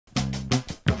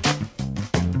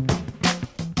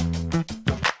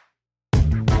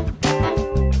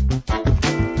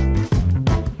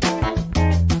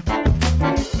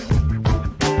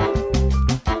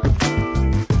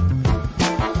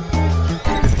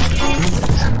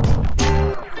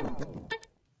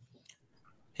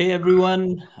Hey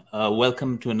everyone,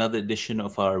 welcome to another edition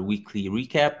of our weekly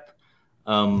recap.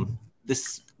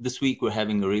 This week we're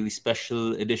having a really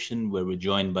special edition where we're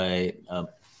joined by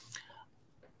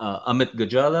Amit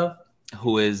Gajala,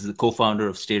 who is the co-founder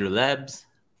of Stater Labs,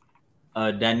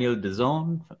 Daniel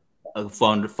DeZone,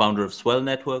 founder of Swell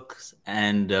Networks,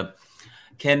 and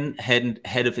Ken,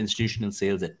 head of institutional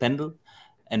sales at Pendle.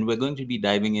 And we're going to be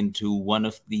diving into one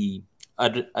of the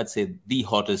I'd say the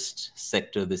hottest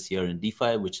sector this year in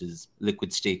DeFi, which is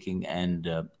liquid staking and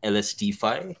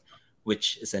LSTfi,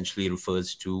 which essentially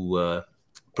refers to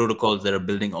protocols that are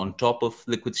building on top of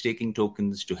liquid staking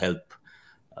tokens to help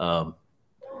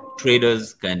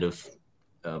traders kind of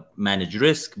manage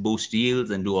risk, boost yields,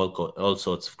 and do all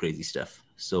sorts of crazy stuff.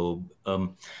 So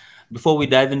before we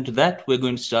dive into that, we're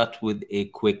going to start with a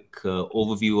quick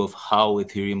overview of how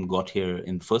Ethereum got here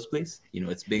in the first place. You know,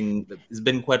 it's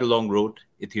been quite a long road.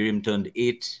 Ethereum turned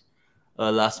 8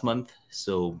 last month,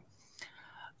 so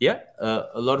yeah,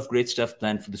 a lot of great stuff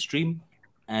planned for the stream.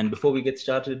 And before we get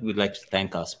started, we'd like to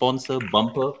thank our sponsor,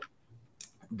 Bumper.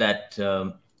 That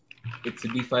it's a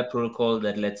DeFi protocol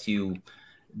that lets you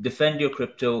defend your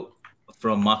crypto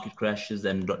from market crashes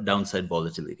and downside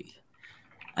volatility.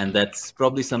 And that's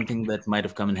probably something that might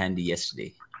have come in handy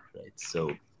yesterday, right?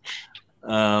 So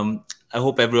I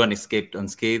hope everyone escaped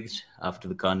unscathed after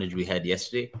the carnage we had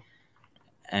yesterday.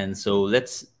 And so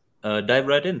let's dive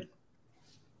right in.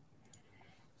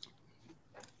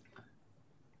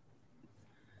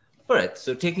 All right,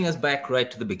 so taking us back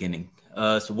right to the beginning.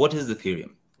 So what is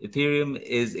Ethereum? Ethereum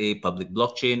is a public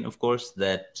blockchain, of course,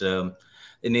 that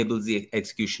enables the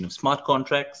execution of smart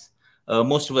contracts.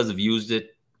 Most of us have used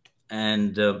it.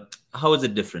 And how is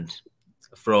it different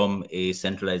from a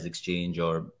centralized exchange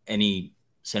or any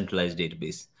centralized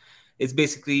database? It's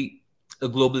basically a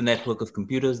global network of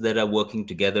computers that are working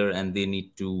together, and they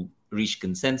need to reach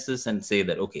consensus and say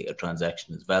that, okay, a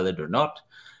transaction is valid or not.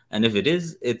 And if it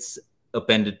is, it's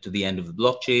appended to the end of the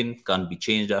blockchain, can't be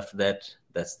changed after that.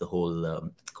 That's the whole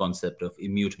concept of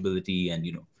immutability. And,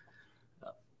 you know,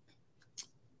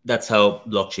 that's how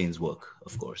blockchains work,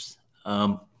 of course.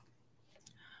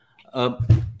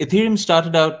 Ethereum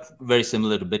started out very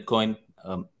similar to Bitcoin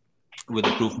with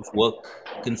a proof of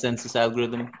work consensus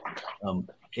algorithm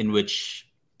in which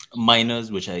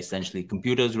miners, which are essentially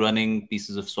computers running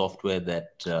pieces of software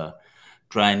that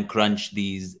try and crunch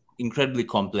these incredibly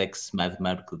complex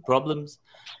mathematical problems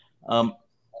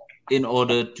in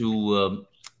order to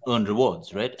earn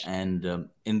rewards, right? And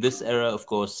in this era, of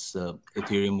course,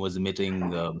 Ethereum was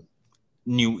emitting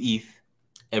new ETH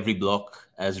every block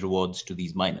as rewards to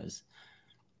these miners.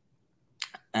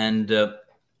 And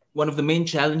one of the main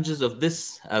challenges of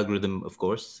this algorithm, of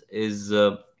course, is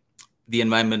the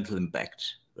environmental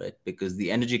impact, right? Because the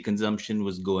energy consumption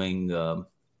was going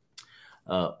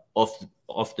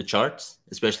off the charts,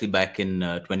 especially back in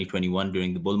 2021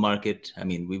 during the bull market. I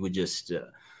mean, we were just,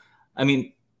 I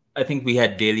think we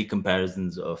had daily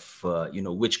comparisons of, you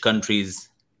know, which countries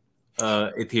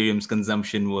Ethereum's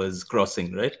consumption was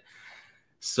crossing, right?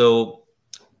 So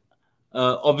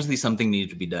obviously something needed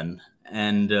to be done.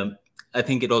 And I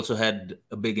think it also had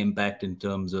a big impact in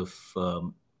terms of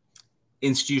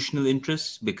institutional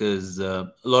interests, because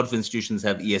a lot of institutions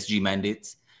have ESG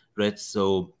mandates, right?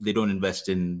 So they don't invest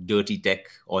in dirty tech,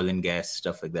 oil and gas,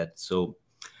 stuff like that. So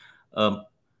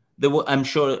I'm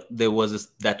sure there was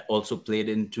that also played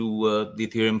into the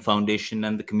Ethereum Foundation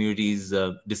and the community's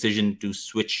decision to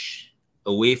switch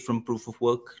away from proof of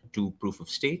work to proof of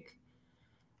stake.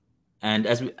 And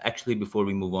before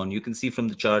we move on, you can see from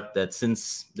the chart that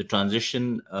since the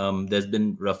transition, there's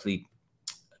been roughly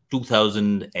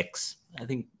 2000x, I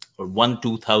think, or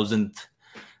 1/2000th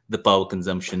the power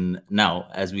consumption now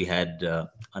as we had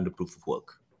under proof of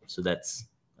work. So that's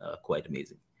quite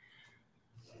amazing.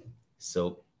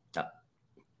 So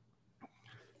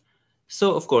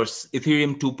of course,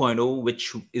 Ethereum 2.0,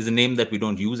 which is a name that we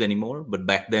don't use anymore, but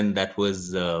back then that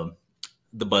was the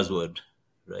buzzword.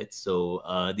 Right. So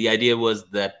the idea was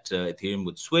that Ethereum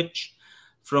would switch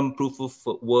from proof of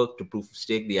work to proof of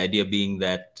stake. The idea being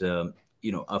that,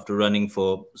 you know, after running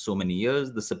for so many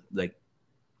years,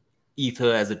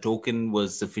 Ether as a token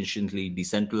was sufficiently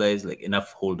decentralized, like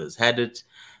enough holders had it.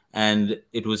 And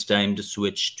it was time to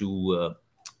switch to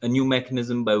a new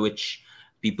mechanism by which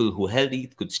people who held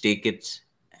ETH could stake it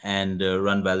and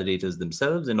run validators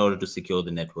themselves in order to secure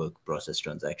the network, process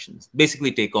transactions,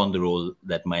 basically take on the role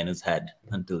that miners had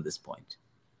until this point.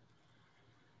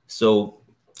 So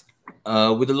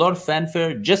with a lot of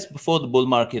fanfare, just before the bull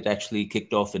market actually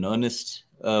kicked off in earnest,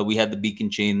 we had the Beacon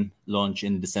Chain launch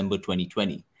in December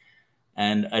 2020.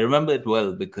 And I remember it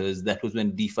well because that was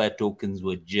when DeFi tokens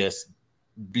were just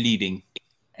bleeding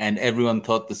and everyone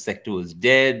thought the sector was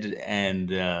dead.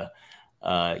 And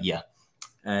yeah,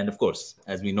 and of course,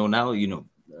 as we know now,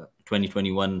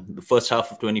 2021, the first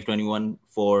half of 2021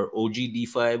 for OG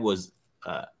DeFi was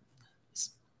uh,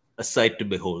 a sight to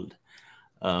behold.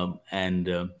 And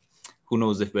who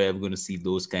knows if we're ever going to see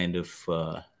those kind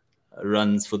of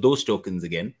runs for those tokens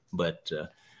again. But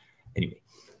anyway,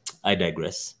 I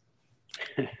digress.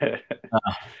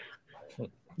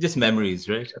 Just memories,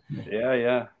 right?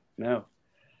 Yeah. No.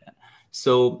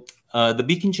 So the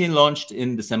Beacon chain launched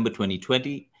in December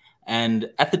 2020. And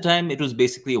at the time, it was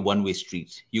basically a one-way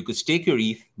street. You could stake your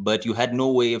ETH, but you had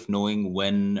no way of knowing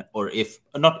when or if,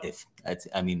 not if,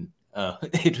 I mean,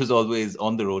 it was always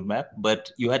on the roadmap,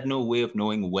 but you had no way of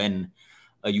knowing when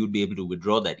you'd be able to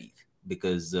withdraw that ETH,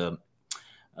 because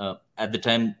at the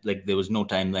time, like, there was no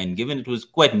timeline given. It was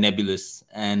quite nebulous.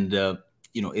 And,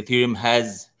 Ethereum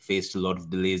has faced a lot of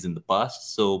delays in the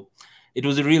past. So it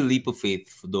was a real leap of faith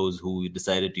for those who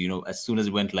decided to, as soon as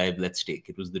it went live, let's stake.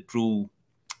 It was the true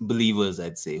believers,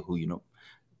 I'd say, who,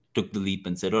 took the leap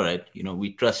and said, all right,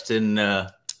 we trust in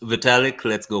Vitalik,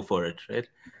 let's go for it, right?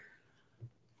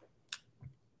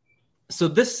 So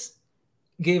this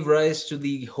gave rise to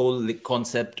the whole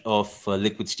concept of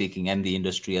liquid staking and the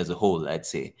industry as a whole, I'd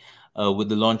say, with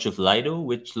the launch of Lido,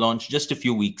 which launched just a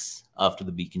few weeks after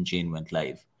the Beacon chain went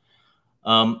live.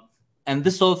 And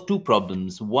this solved two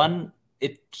problems. One,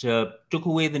 it took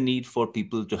away the need for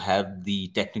people to have the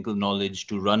technical knowledge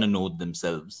to run a node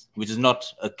themselves, which is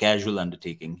not a casual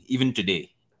undertaking, even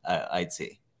today, I'd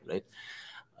say, right?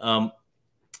 And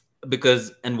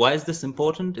why is this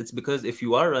important? It's because if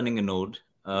you are running a node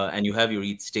and you have your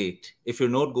ETH staked, if your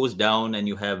node goes down and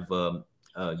you have,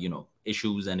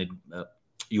 issues and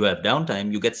you have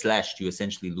downtime, you get slashed, you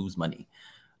essentially lose money.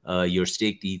 Your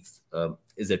staked ETH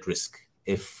is at risk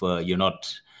if you're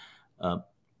not,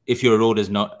 if your node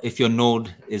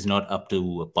is not up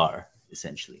to par,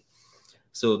 essentially.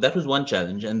 So that was one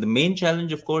challenge. And the main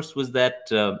challenge, of course, was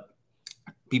that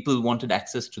people wanted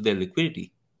access to their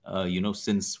liquidity.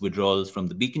 Since withdrawals from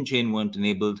the Beacon chain weren't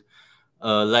enabled,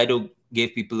 Lido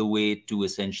gave people a way to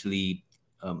essentially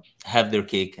have their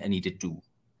cake and eat it too,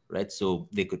 right? So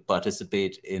they could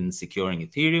participate in securing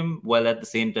Ethereum, while at the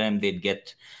same time they'd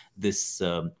get this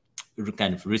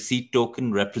kind of receipt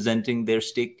token representing their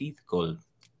staked ETH, called,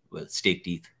 well, staked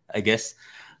ETH, I guess,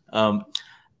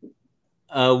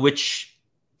 which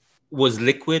was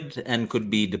liquid and could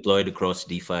be deployed across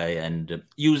DeFi and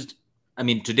used. I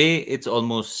mean, today it's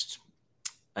almost,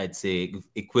 I'd say,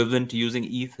 equivalent to using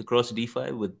ETH across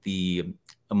DeFi with the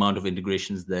amount of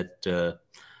integrations that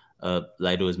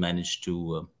Lido has managed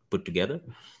to put together.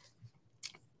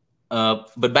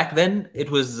 But back then, it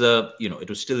was, it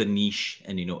was still a niche,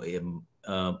 and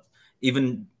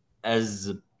even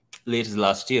as late as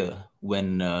last year,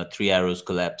 when Three Arrows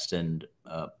collapsed and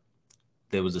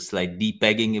there was a slight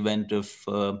depegging event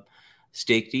of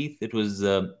staked ETH,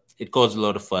 it caused a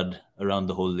lot of FUD around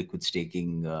the whole liquid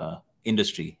staking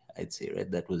industry, I'd say, right?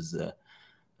 That was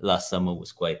last summer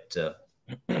was quite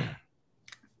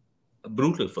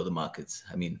brutal for the markets.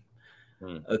 I mean,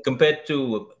 compared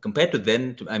to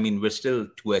then, I mean, we're still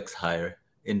 2x higher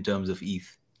in terms of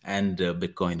ETH and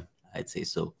Bitcoin, I'd say.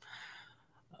 So,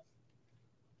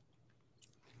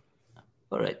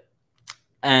 all right.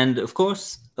 And of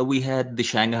course, we had the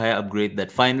Shanghai upgrade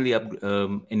that finally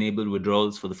enabled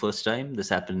withdrawals for the first time. This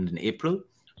happened in April.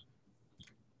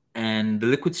 And the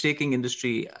liquid staking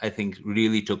industry, I think,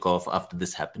 really took off after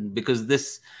this happened, because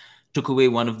this took away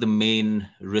one of the main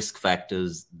risk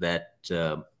factors that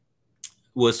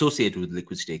were associated with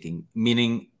liquid staking,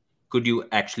 meaning, could you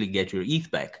actually get your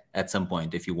ETH back at some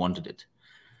point if you wanted it,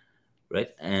 right?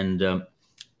 And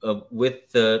with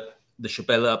the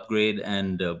Chappelle upgrade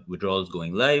and withdrawals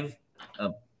going live,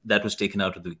 that was taken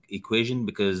out of the equation,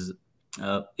 because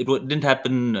it didn't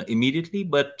happen immediately,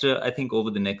 but I think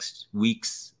over the next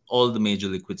weeks, all the major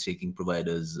liquid staking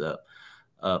providers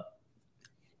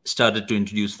started to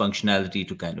introduce functionality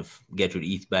to kind of get your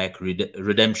ETH back.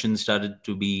 Redemption started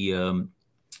to be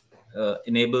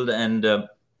enabled, and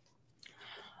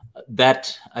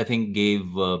that, I think, gave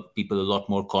people a lot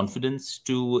more confidence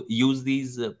to use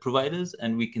these providers,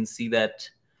 and we can see that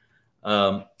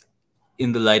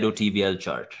in the Lido TVL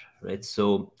chart, right?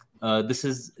 So this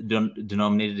is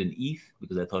denominated in ETH,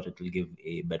 because I thought it will give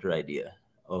a better idea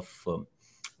of,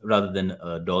 rather than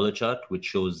a dollar chart, which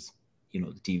shows, the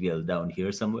TVL down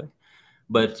here somewhere.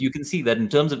 But you can see that in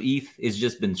terms of ETH, it's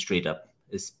just been straight up,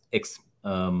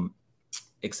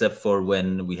 except for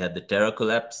when we had the Terra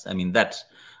collapse. I mean, that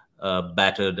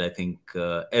battered, I think,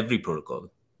 every protocol,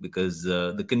 because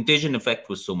the contagion effect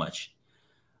was so much.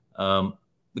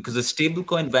 because a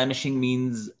stablecoin vanishing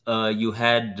means you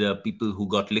had people who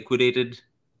got liquidated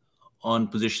on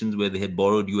positions where they had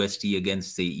borrowed USD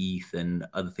against, say, ETH and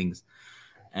other things,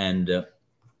 and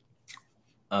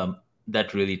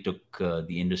that really took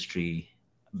the industry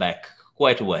back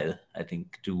quite a while. I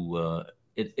think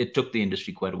it took the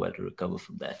industry quite a while to recover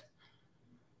from that.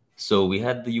 So we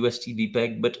had the USD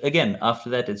depeg, but again, after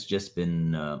that, it's just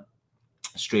been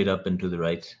straight up and to the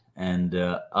right. And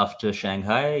after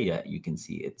Shanghai, yeah, you can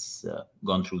see it's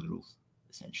gone through the roof,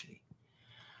 essentially.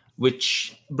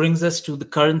 Which brings us to the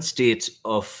current state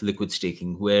of liquid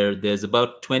staking, where there's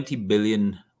about 20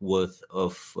 billion worth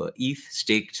of ETH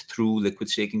staked through liquid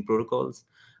staking protocols.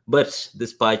 But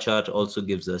this pie chart also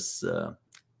gives us a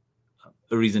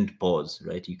reason to pause,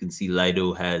 right? You can see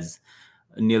Lido has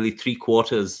nearly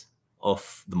 3/4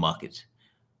 of the market,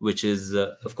 which is,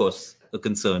 of course, a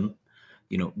concern.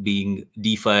 You know, being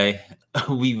DeFi,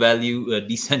 we value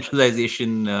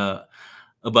decentralization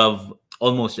above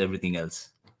almost everything else,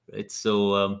 right?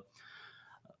 So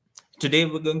today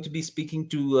we're going to be speaking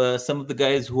to some of the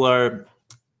guys who are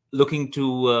looking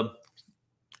to,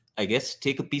 I guess,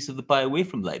 take a piece of the pie away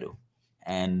from Lido.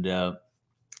 And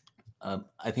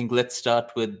I think let's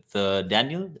start with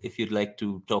Daniel, if you'd like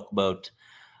to talk about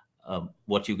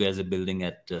what you guys are building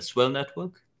at Swell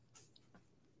Network.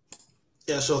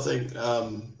 Yeah, sure thing.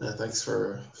 Thanks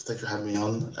for having me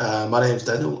on. My name is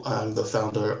Daniel. I'm the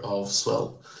founder of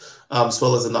Swell.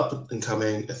 Swell is an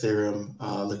up-and-coming Ethereum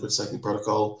liquid staking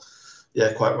protocol.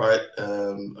 Yeah, quite right.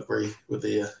 Agree with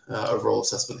the overall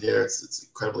assessment here. It's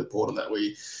incredibly important that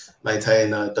we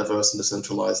maintain a diverse and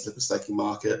decentralized liquid staking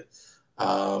market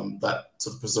that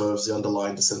sort of preserves the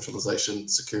underlying decentralization,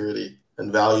 security,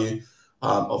 and value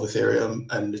of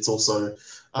Ethereum. And it's also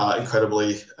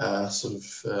incredibly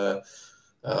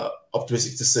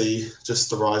optimistic to see just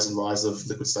the rise of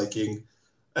liquid staking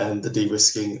and the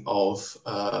de-risking of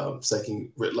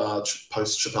staking writ large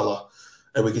post-Shapella.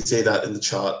 And we can see that in the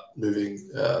chart moving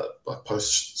like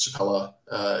post-Shapella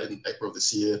in April of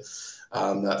this year,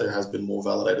 that there has been more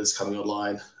validators coming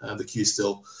online. The queue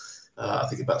still, I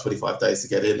think, about 25 days to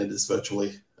get in, and there's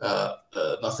virtually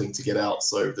nothing to get out.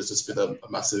 So there's just been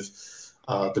a massive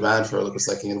demand for liquid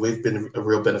staking, and we've been a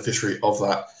real beneficiary of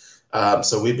that.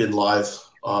 So we've been live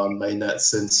on mainnet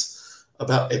since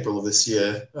about April of this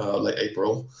year, late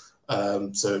April.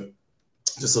 So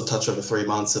just a touch over 3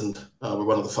 months, and we're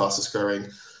one of the fastest growing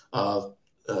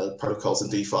protocols in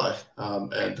DeFi.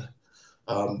 And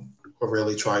we're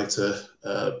really trying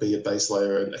to be a base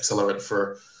layer and accelerant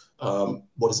for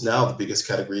what is now the biggest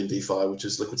category in DeFi, which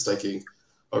is liquid staking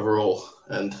overall.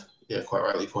 And yeah, quite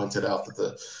rightly pointed out that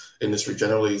the industry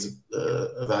generally is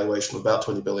a valuation of about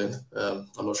 20 billion. I'm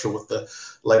not sure what the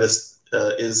latest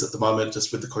is at the moment,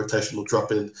 just with the quotational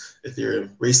drop in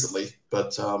Ethereum recently.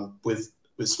 But with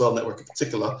Swell Network in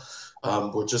particular,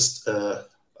 we're just over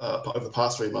the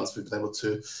past 3 months, we've been able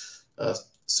to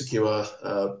secure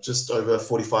just over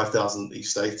 45,000 ETH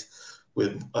staked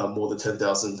with more than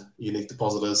 10,000 unique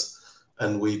depositors.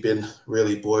 And we've been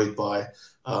really buoyed by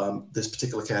this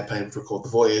particular campaign, which we call The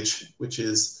Voyage, which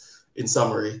is, in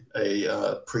summary,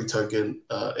 a pre-token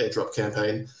airdrop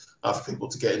campaign for people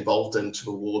to get involved and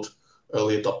to reward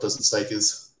early adopters and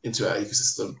stakers into our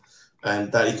ecosystem.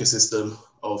 And that ecosystem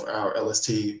of our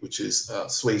LST, which is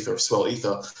SWEETH or Swell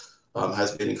Ether,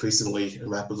 has been increasingly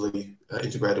and rapidly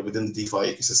integrated within the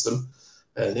DeFi ecosystem.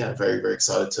 And yeah, very, very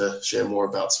excited to share more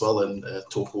about Swell and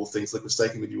talk all things liquid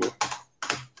staking with you all.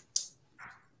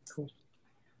 Cool.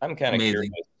 I'm kind of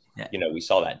curious. Yeah. You know, we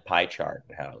saw that pie chart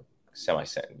and how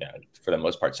for the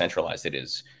most part, centralized it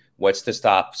is. What's to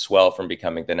stop Swell from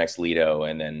becoming the next Lido?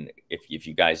 And then if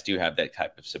you guys do have that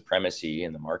type of supremacy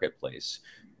in the marketplace,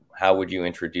 how would you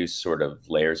introduce sort of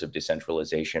layers of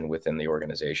decentralization within the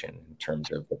organization in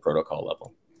terms of the protocol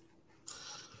level?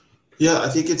 Yeah, I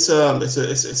think it's a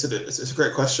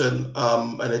great question,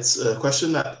 and it's a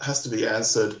question that has to be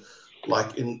answered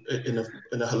like in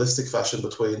a holistic fashion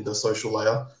between the social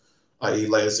layer, i.e.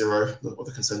 layer 0, or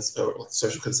the consensus, or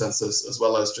social consensus, as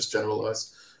well as just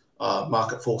generalized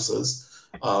market forces.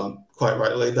 Quite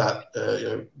rightly, that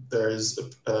there is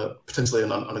potentially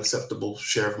an unacceptable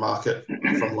share of market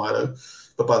from Lido,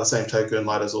 but by the same token,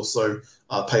 Lido's also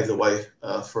paved the way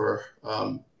for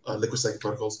liquid staking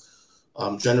protocols.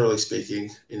 Generally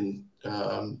speaking, in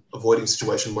avoiding a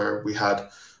situation where we had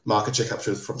market share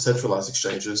capture from centralized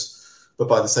exchanges, but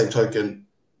by the same token,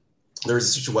 there is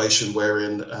a situation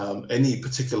wherein any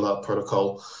particular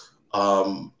protocol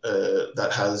that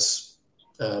has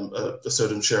a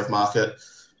certain share of market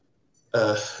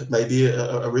may be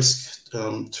a risk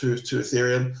to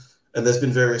Ethereum, And there's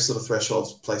been various sort of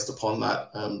thresholds placed upon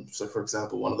that. So, for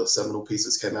example, one of the seminal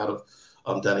pieces came out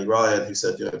of Danny Ryan, who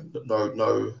said,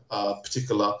 no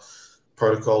particular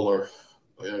protocol or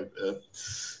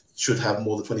should have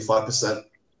more than 25%.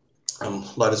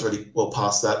 Light is already well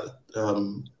past that,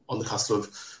 on the cusp of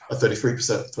a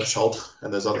 33% threshold,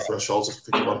 and there's other thresholds of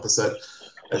 51%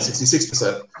 and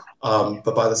 66%.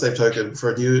 But by the same token,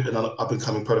 for new and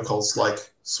up-and-coming protocols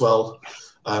like Swell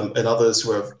and others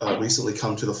who have recently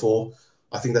come to the fore,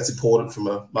 I think that's important from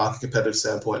a market competitive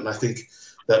standpoint. And I think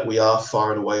that we are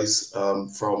far and ways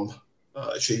from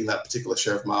achieving that particular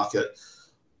share of market,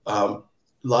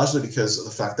 largely because of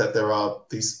the fact that there are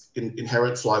these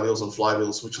inherent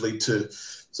flywheels which lead to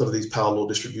sort of these power law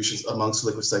distributions amongst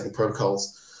liquid staking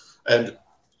protocols. And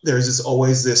there is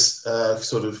always this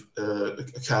sort of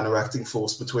counteracting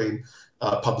force between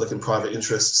public and private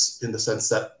interests, in the sense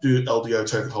that do LDO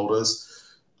token holders,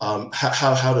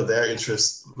 how do their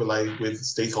interests relay with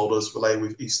stakeholders, relay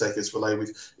with e-stakers, relay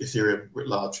with Ethereum writ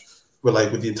large, relay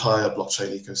with the entire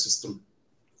blockchain ecosystem?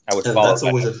 I would follow that's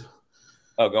always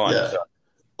Oh, go on. Yeah.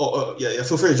 Yeah,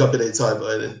 feel free to jump in anytime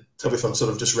and tell me if I'm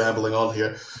sort of just rambling on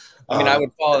here. I mean, I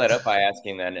would follow that up by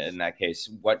asking then, in that case,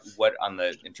 what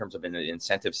in terms of an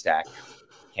incentive stack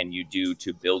can you do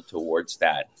to build towards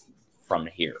that from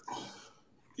here?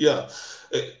 Yeah,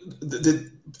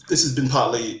 this has been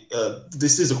partly,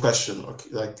 this is a question,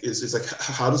 like, is like,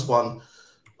 how does one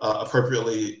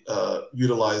appropriately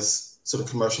utilize sort of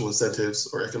commercial incentives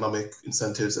or economic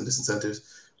incentives and disincentives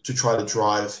to try to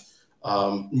drive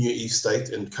new ETH state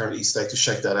and current ETH state to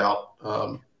shake that out,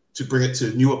 to bring it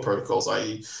to newer protocols,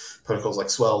 i.e. protocols like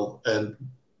Swell. And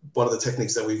one of the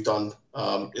techniques that we've done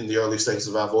in the early stages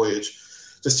of our voyage,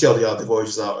 just TLDR, the voyage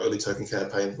is our early token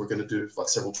campaign. We're going to do like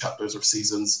several chapters or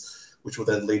seasons, which will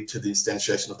then lead to the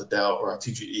instantiation of the DAO or our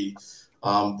TGE.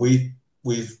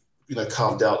 We've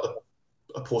carved out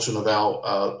a portion of our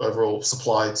overall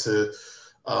supply to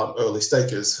early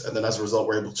stakers, and then as a result,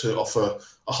 we're able to offer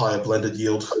a higher blended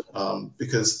yield,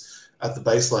 because at the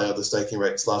base layer, the staking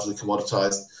rate is largely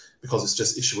commoditized because it's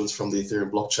just issuance from the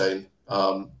Ethereum blockchain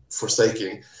for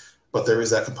staking. But there is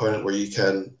that component where you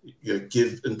can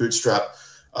give and bootstrap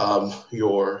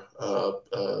your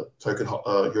token,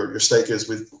 your stakers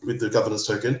with the governance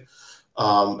token,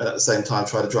 and at the same time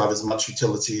try to drive as much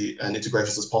utility and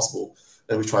integrations as possible.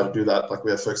 And we try to do that. Like,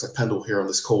 we have folks like Pendle here on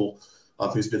this call,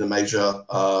 who's been a major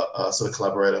sort of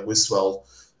collaborator with Swell,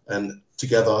 and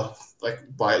together, like,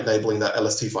 by enabling that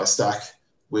LSTfi stack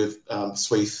with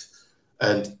Sweeth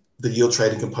and the yield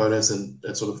trading components and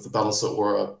sort of the balancer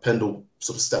or a Pendle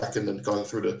sort of stack, and then going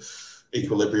through to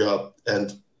Equilibria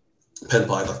and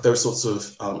PenPy, like those sorts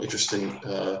of interesting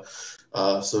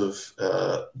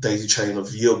daisy chain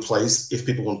of yield plays. If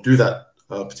people want to do that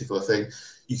particular thing,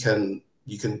 you can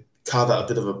carve out a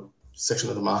bit of a section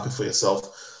of the market for yourself.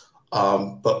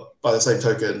 But by the same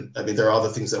token, I mean, there are other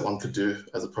things that one could do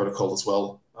as a protocol as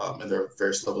well, and there are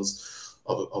various levels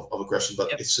of aggression,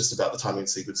 but it's just about the timing and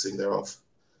sequencing thereof.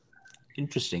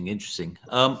 Interesting.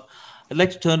 I'd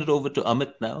like to turn it over to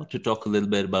Amit now to talk a little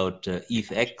bit about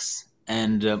ETHX,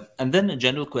 and then a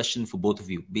general question for both of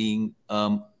you, being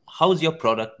how is your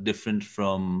product different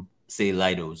from, say,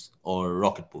 Lidos or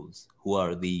Rocket Pools, who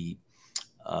are the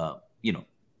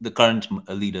the current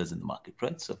leaders in the market,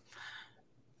 right? So.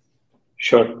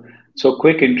 Sure. So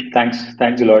quick thanks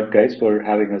a lot, guys, for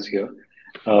having us here.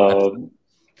 My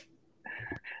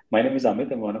name is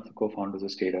Amit. I'm one of the co-founders of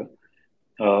Stader.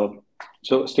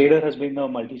 So Stader has been a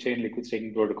multi-chain liquid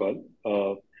staking protocol.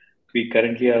 We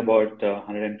currently are about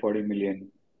 140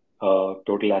 million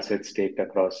total assets staked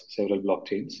across several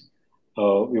blockchains.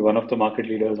 We're one of the market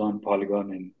leaders on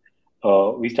Polygon, and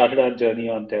we started our journey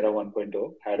on Terra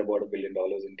 1.0, had about $1 billion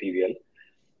in TVL.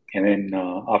 And then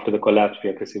after the collapse, we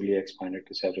aggressively expanded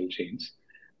to several chains.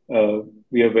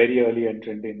 We are very early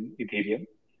entrant in Ethereum.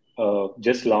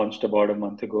 Just launched about a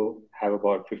month ago, have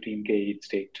about 15K ETH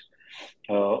staked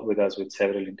with us, with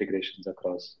several integrations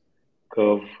across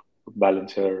Curve,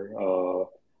 Balancer,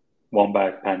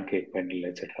 Wombat, Pancake, Pendle,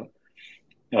 etc.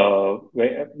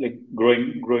 Like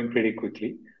growing pretty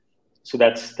quickly. So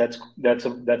that's a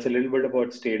little bit about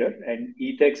Stader. And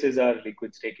ETHX is our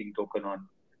liquid staking token on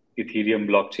Ethereum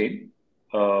blockchain.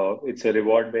 It's a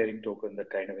reward-bearing token that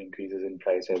kind of increases in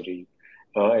price every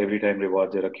time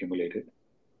rewards are accumulated.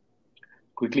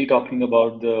 Quickly talking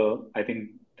about I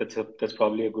think that's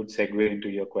probably a good segue into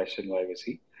your question,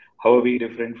 YVC. How are we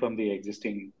different from the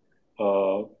existing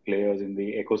players in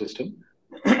the ecosystem?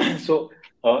 So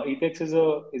ETHX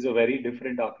is a very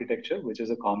different architecture, which is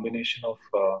a combination of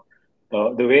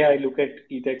the way I look at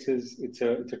ETHX is it's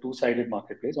a two-sided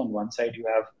marketplace. On one side, you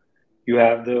have You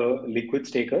have the liquid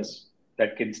stakers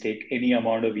that can stake any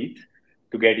amount of ETH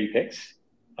to get ETHX,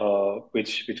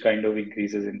 which kind of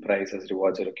increases in price as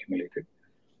rewards are accumulated.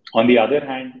 On the other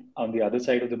hand, on the other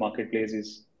side of the marketplace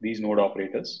is these node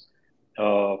operators.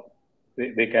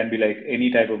 They can be like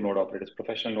any type of node operators,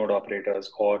 professional node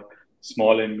operators, or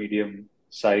small and medium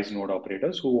size node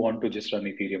operators who want to just run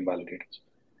Ethereum validators,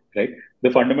 right?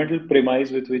 The fundamental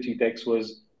premise with which ETHX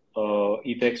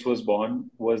was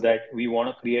born was that we want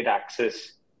to create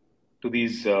access to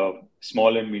these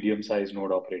small and medium sized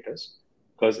node operators.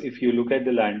 Because if you look at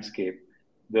the landscape,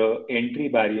 the entry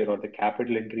barrier or the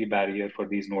capital entry barrier for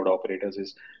these node operators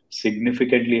is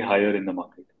significantly higher in the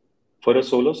market. For a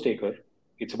solo staker,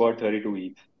 it's about 32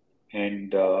 ETH.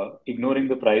 And ignoring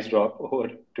the price drop over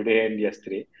today and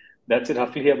yesterday, that's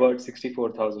roughly about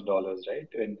 $64,000, right?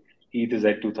 And ETH is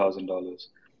at $2,000,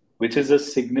 which is a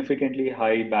significantly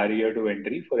high barrier to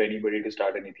entry for anybody to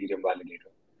start an Ethereum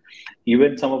validator.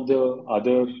 Even some of the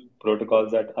other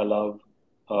protocols that allow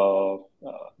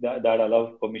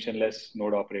permissionless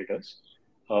node operators,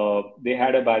 they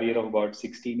had a barrier of about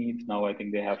 16 ETH. Now I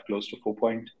think they have close to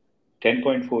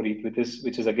 10.4 ETH,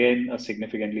 which is again a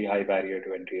significantly high barrier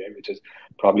to entry, right? Which is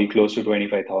probably close to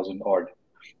 25,000 odd.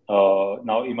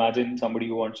 Now imagine somebody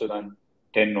who wants to run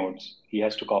 10 nodes. He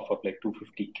has to cough up like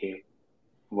 250K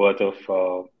worth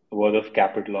of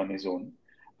capital on his own.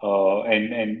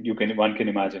 And one can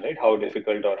imagine, right, how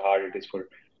difficult or hard it is for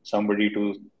somebody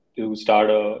to start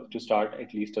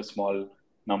at least a small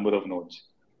number of nodes.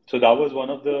 So that was one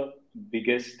of the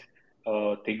biggest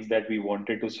things that we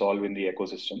wanted to solve in the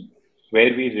ecosystem,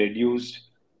 where we reduced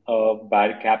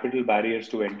capital barriers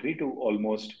to entry to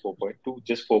almost 4.2,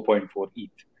 just 4.4 ETH,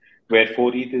 where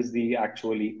 4 ETH is the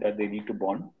actual ETH that they need to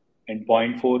bond, and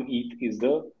 0.4 ETH is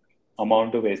the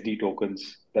amount of SD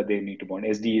tokens that they need to bond.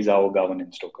 SD is our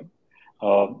governance token.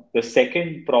 The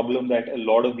second problem that a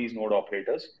lot of these node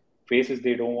operators face is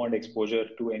they don't want exposure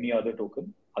to any other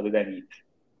token other than ETH.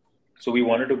 So we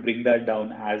wanted to bring that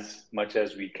down as much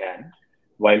as we can,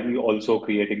 while we also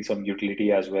creating some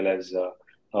utility as well as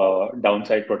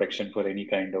downside protection for any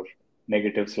kind of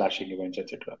negative slashing events,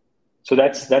 etc. So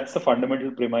that's the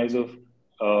fundamental premise of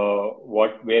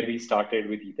where we started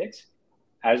with ETHX.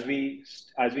 As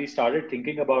we started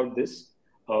thinking about this,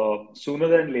 sooner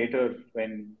than later,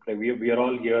 when we are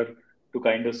all here to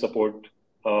kind of support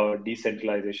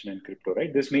decentralization in crypto,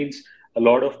 right? This means a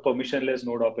lot of permissionless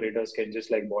node operators can just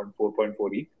like bond 4.4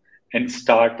 ETH and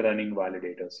start running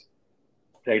validators,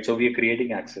 right? So we are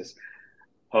creating access.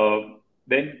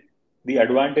 Then the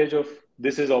advantage of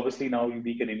this is obviously now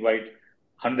we can invite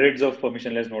hundreds of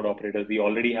permissionless node operators. We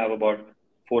already have about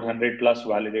 400 plus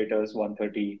validators,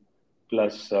 130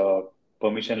 plus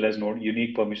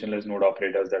unique permissionless node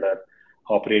operators that are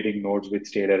operating nodes with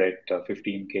stader at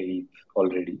 15K ETH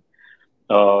already.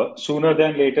 Sooner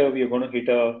than later, we are going to hit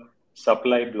a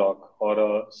supply block or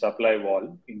a supply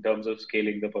wall in terms of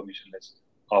scaling the permissionless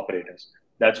operators.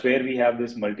 That's where we have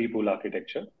this multi-pool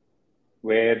architecture,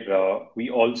 where we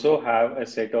also have a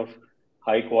set of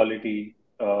high quality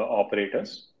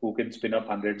operators who can spin up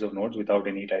hundreds of nodes without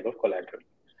any type of collateral.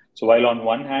 So while on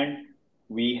one hand,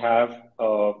 we have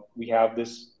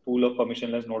this pool of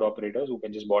permissionless node operators who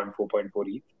can just bond 4.4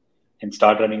 ETH and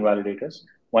start running validators.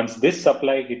 Once this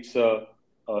supply hits a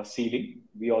ceiling,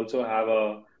 we also have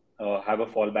a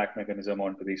fallback mechanism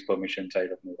onto these permission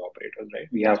side of node operators, right?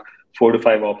 We have 4 to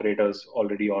 5 operators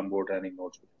already on board running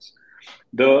nodes with us.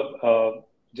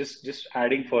 Just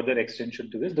adding further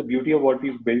extension to this, the beauty of what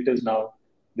we've built is now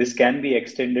this can be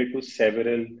extended to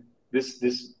several.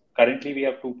 Currently we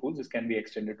have 2 pools. This can be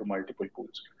extended to multiple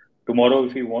pools. Tomorrow,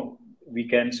 if we want, we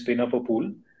can spin up a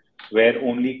pool where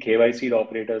only KYC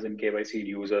operators and KYC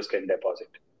users can deposit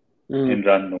and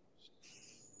run nodes.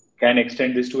 Can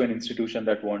extend this to an institution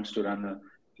that wants to run a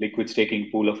liquid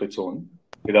staking pool of its own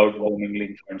without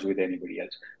commingling funds with anybody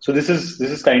else. So this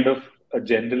is kind of a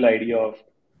general idea of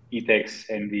ETHX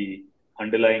and the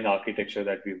underlying architecture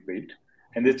that we've built,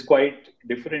 and it's quite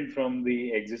different from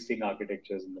the existing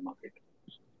architectures in the market.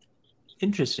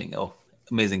 Interesting. Oh,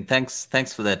 amazing. Thanks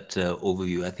for that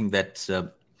overview. I think that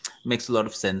makes a lot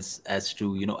of sense as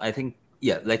to, I think,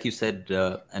 yeah, like you said,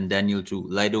 and Daniel too,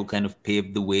 Lido kind of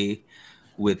paved the way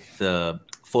with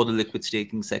for the liquid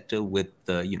staking sector with,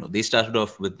 they started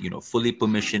off with, fully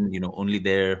permission, only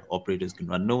their operators can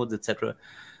run nodes, etc.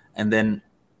 And then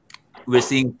we're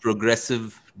seeing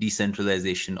progressive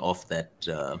decentralization of that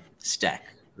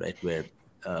stack, right? Where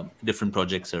different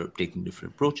projects are taking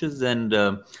different approaches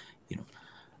and,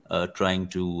 trying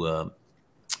to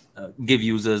give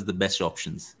users the best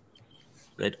options,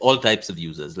 right? All types of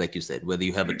users, like you said, whether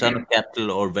you have a ton of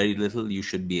capital or very little, you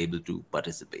should be able to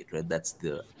participate, right? That's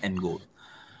the end goal.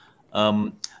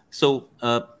 So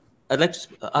I'd like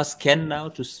to ask Ken now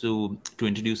to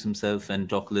introduce himself and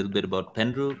talk a little bit about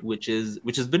Pendle, which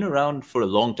has been around for a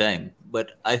long time,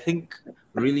 but I think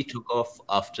really took off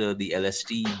after the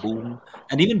LST boom,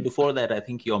 and even before that. I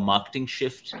think your marketing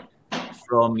shift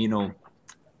from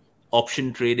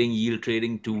option trading, yield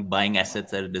trading to buying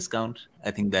assets at a discount,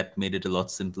 I think that made it a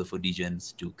lot simpler for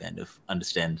degens to kind of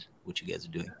understand what you guys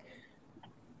are doing.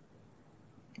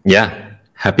 Yeah,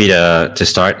 happy to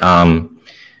start.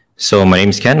 So my name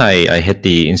is Ken. I head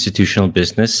the institutional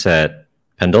business at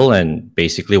Pendle, and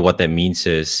basically what that means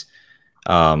is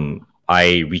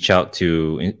I reach out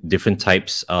to different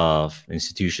types of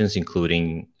institutions,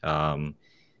 including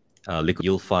liquid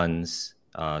yield funds,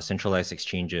 centralized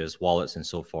exchanges, wallets, and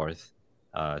so forth,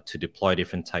 to deploy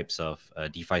different types of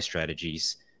DeFi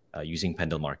strategies using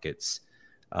Pendle markets.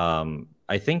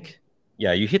 I think,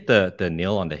 yeah, you hit the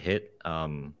nail on the head.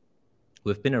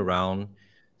 We've been around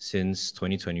since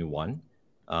 2021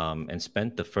 and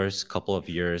spent the first couple of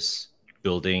years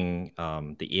building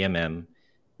the AMM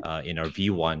in our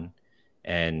V1,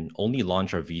 and only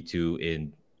launched our V2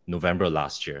 in November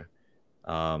last year.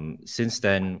 Since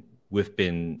then, we've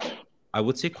been, I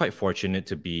would say, quite fortunate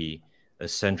to be a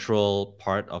central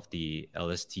part of the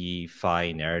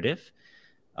LSTfi narrative.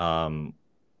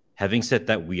 Having said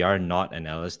that, we are not an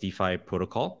LSTfi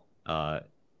protocol.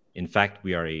 In fact,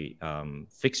 we are a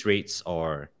fixed rates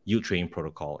or yield trading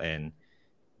protocol. And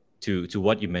to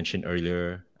what you mentioned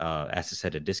earlier, as I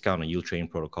said, a discount or yield trading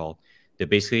protocol, they're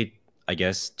basically, I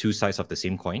guess, two sides of the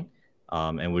same coin.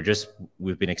 And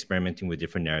we've been experimenting with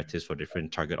different narratives for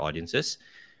different target audiences.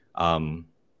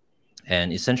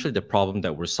 And essentially the problem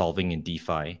that we're solving in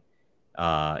DeFi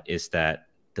is that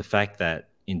the fact that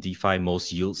in DeFi,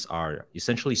 most yields are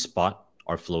essentially spot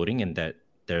or floating, and that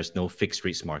there's no fixed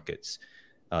rates markets.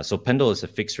 So Pendle is a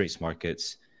fixed rates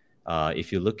markets.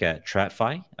 If you look at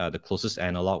TradFi, the closest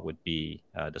analog would be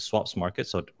the swaps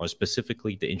markets, or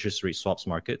specifically the interest rate swaps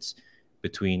markets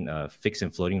between fixed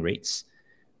and floating rates.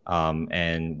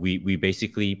 And we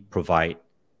basically provide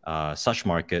such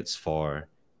markets for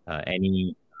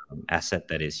any asset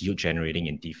that is yield generating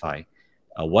in DeFi.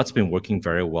 What's been working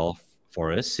very well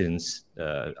for us since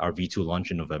our V2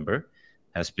 launch in November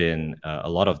has been a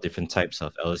lot of different types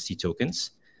of LST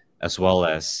tokens, as well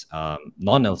as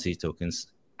non-LST tokens,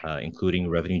 including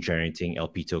revenue generating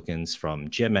LP tokens from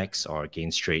GMX or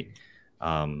GainStraight.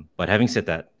 But having said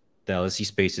that, the LST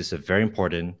space is a very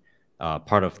important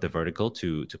part of the vertical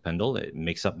to Pendle. It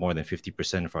makes up more than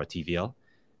 50% of our TVL.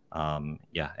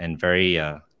 Yeah, and very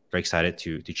excited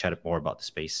to chat more about the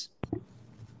space.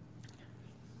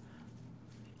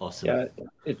 Awesome.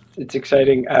 Yeah, it's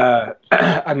exciting.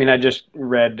 I mean, I just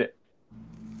read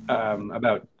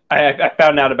about. I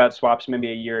found out about swaps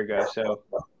maybe a year ago, so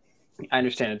I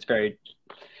understand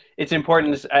its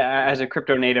importance. As a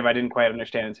crypto native, I didn't quite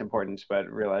understand its importance, but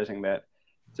realizing that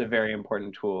it's a very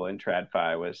important tool in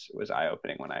TradFi was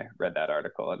eye-opening when I read that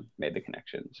article and made the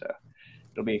connection. So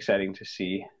it'll be exciting to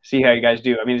see how you guys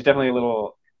do. I mean, it's definitely a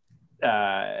little.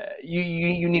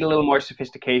 You need a little more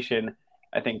sophistication,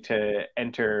 I think, to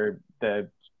enter the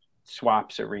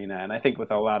swaps arena. And I think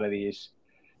with a lot of these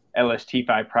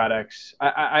LSTfi products,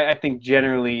 I think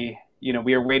generally,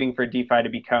 we are waiting for DeFi to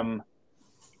become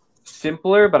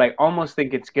simpler, but I almost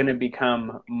think it's going to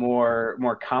become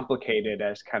more complicated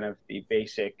as kind of the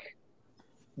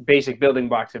basic building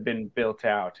blocks have been built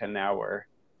out, and now you're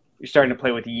starting to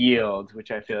play with yield,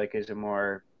 which I feel like is a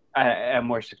more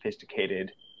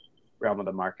sophisticated realm of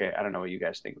the market. I don't know what you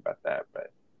guys think about that,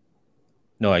 but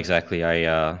no, exactly.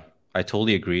 I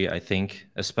totally agree. I think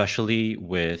especially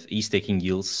with e-staking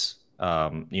yields,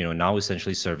 now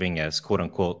essentially serving as quote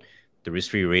unquote the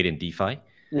risk-free rate in DeFi.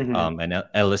 Mm-hmm. And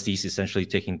LST is essentially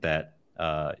taking that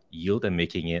yield and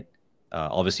making it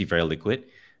obviously very liquid.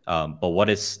 But what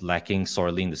is lacking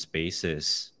sorely in the space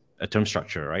is a term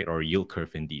structure, right? Or a yield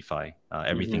curve in DeFi.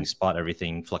 Everything spot,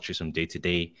 everything fluctuates from day to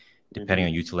day, depending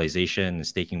on utilization,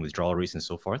 staking withdrawal rates, and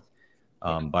so forth.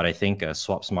 But I think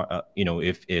swap smart,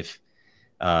 if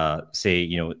say,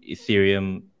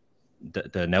 Ethereum,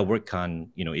 the network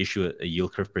can, issue a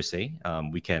yield curve per se,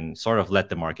 we can sort of let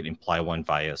the market imply one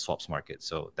via swaps market.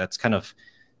 So that's kind of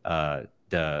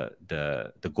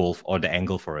the goal or the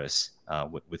angle for us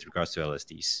with regards to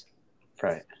LSTs.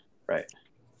 Right.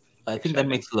 I think that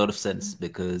makes a lot of sense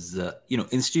because,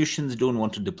 institutions don't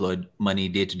want to deploy money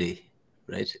day to day,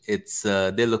 right? It's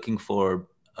they're looking for,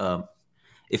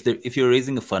 if you're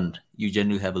raising a fund, you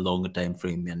generally have a longer time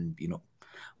frame and,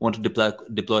 want to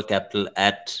deploy capital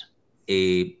at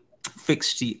a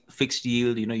fixed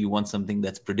yield. You want something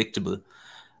that's predictable,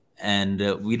 and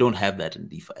we don't have that in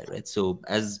DeFi, right? So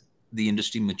as the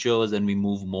industry matures and we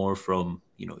move more from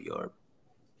your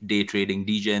day trading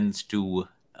degens to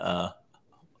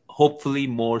hopefully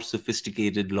more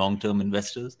sophisticated long-term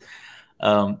investors,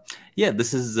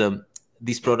 this is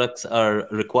these products are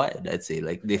required, I'd say.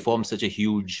 Like, they form such a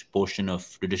huge portion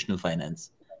of traditional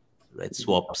finance, right?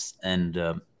 Swaps. And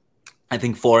I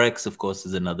think Forex, of course,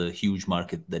 is another huge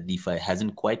market that DeFi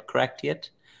hasn't quite cracked yet.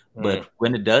 But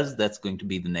when it does, that's going to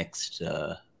be the next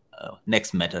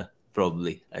meta,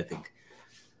 probably, I think.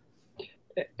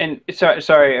 And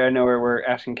sorry, I know we're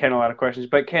asking Ken a lot of questions,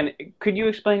 but Ken, could you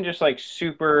explain, just like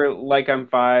super like I'm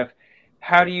 5,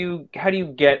 how do you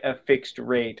get a fixed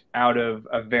rate out of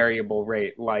a variable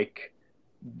rate like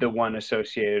the one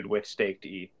associated with staked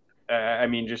ETH? I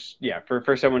mean, just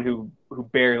for someone who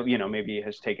barely maybe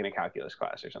has taken a calculus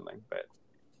class or something, but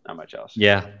not much else.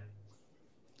 Yeah,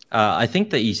 I think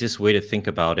the easiest way to think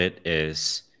about it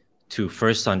is to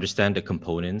first understand the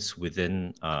components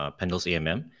within Pendle's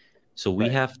AMM. So we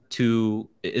have to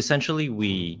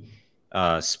essentially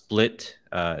split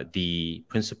the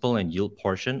principal and yield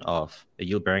portion of a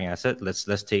yield-bearing asset.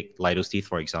 Let's take Lido's Teeth,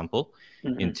 for example,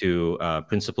 into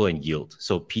principal and yield.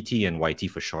 So PT and YT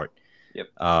for short. Yep.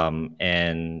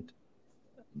 And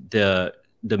the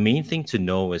main thing to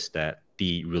know is that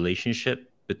the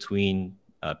relationship between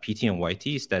PT and YT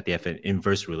is that they have an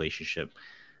inverse relationship.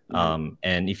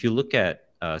 And if you look at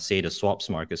say the swaps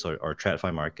markets or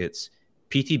TradFi markets,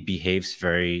 PT behaves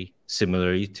very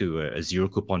similarly to a zero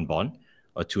coupon bond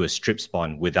or to a strips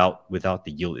bond without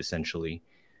the yield, essentially.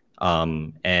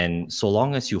 And so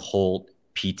long as you hold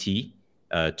PT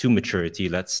to maturity,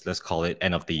 let's call it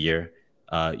end of the year,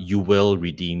 you will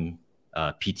redeem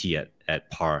PT at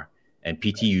par. And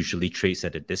PT usually trades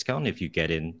at a discount if you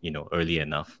get in early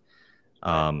enough.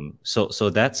 So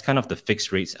that's kind of the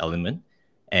fixed rates element.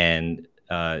 And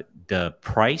the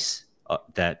price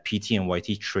that PT and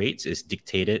YT trades is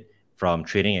dictated from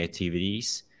trading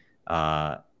activities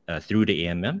through the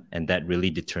AMM, and that really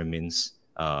determines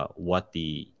what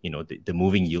the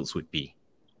moving yields would be.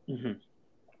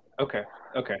 Okay,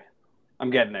 I'm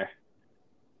getting there.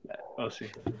 We'll see.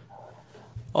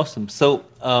 Awesome. So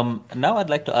now I'd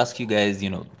like to ask you guys,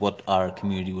 what our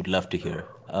community would love to hear.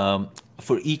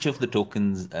 For each of the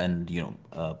tokens and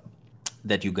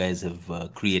that you guys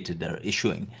have created or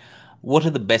issuing, what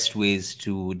are the best ways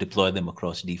to deploy them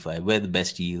across DeFi? Where are the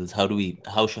best yields? How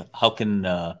can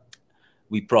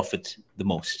we profit the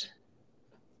most?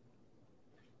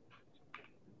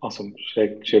 Awesome.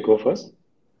 Should I go first?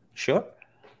 Sure.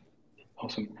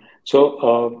 Awesome.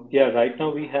 So right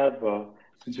now we have,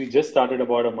 since we just started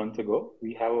about a month ago,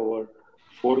 we have over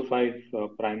 4 to 5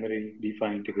 primary DeFi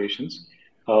integrations.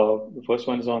 The first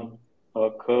one is on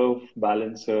Curve,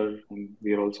 Balancer, and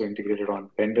we are also integrated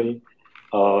on Pendle.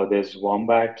 There's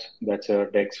Wombat, that's a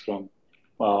DEX from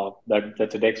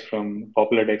that's a DEX from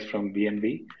popular DEX from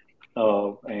BNB,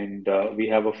 and we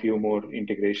have a few more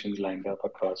integrations lined up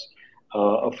across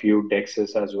a few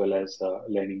DEXs as well as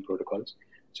learning protocols.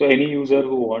 So any user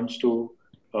who wants to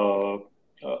earn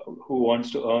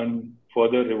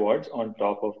further rewards on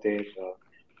top of their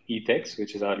ETH,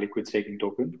 which is our liquid staking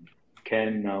token,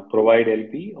 can provide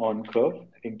LP on Curve.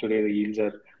 I think today the yields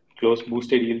are close.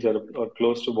 Boosted yields are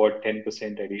close to about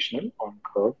 10% additional on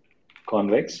Curve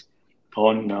Convex.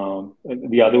 On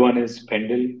the other one is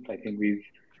Pendle. I think we've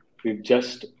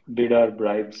just did our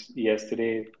bribes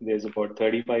yesterday. There's about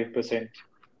 35%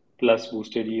 plus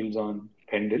boosted yields on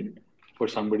Pendle for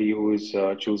somebody who is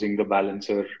choosing the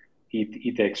Balancer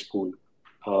ETH pool.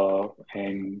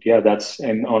 And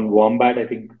on Wombat, I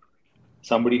think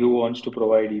somebody who wants to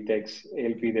provide ETH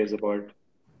LP, there's about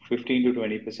 15 to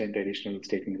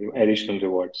 20% additional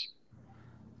rewards.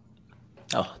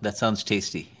 Oh, that sounds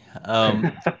tasty.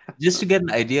 Just to get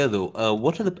an idea, though,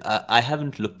 what are the? I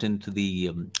haven't looked into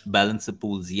the balancer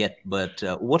pools yet, but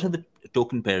what are the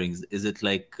token pairings? Is it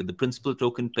like the principal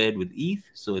token paired with ETH?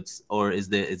 So is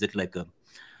it like a?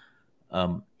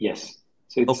 Yes.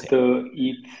 So it's the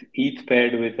ETH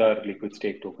paired with our liquid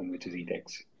stake token, which is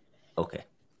ETH. Okay.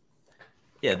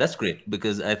 Yeah, that's great,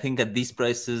 because I think at these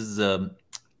prices,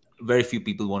 very few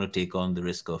people want to take on the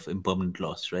risk of impermanent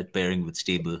loss, right? Pairing with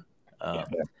stable. I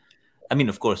mean,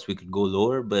 of course, we could go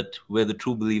lower, but we're the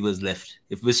true believers left.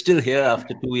 If we're still here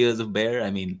after 2 years of bear,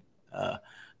 I mean,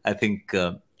 I think,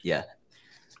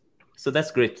 So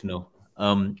that's great to know.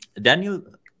 Daniel,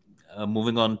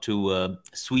 moving on to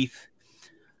Sweeth,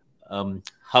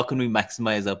 how can we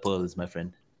maximize our pearls, my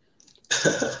friend?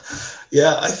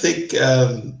 Yeah, I think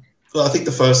Well, I think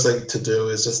the first thing to do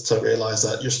is just to realize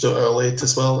that you're still early to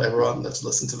swell, everyone that's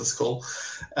listened to this call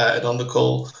and on the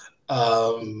call.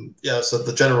 Yeah, so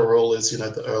the general rule is,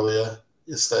 the earlier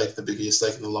you stake, the bigger you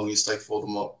stake, and the longer you stake for, the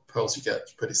more pearls you get.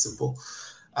 It's pretty simple.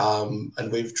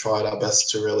 And we've tried our best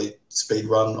to really speed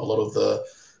run a lot of the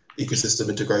ecosystem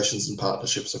integrations and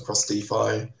partnerships across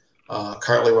DeFi.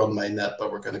 Currently we're on mainnet, but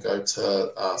we're going to go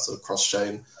to sort of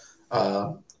cross-chain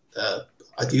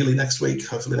ideally next week,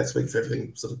 hopefully next week if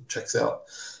everything sort of checks out.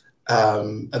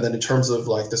 And then in terms of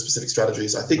like the specific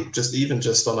strategies, I think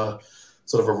just on a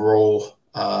sort of a raw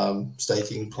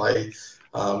staking play,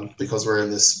 because we're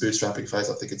in this bootstrapping phase,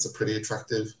 I think it's a pretty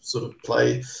attractive sort of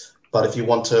play. But if you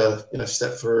want to,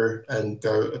 step through and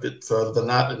go a bit further than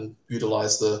that and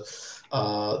utilize the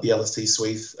LST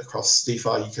suite across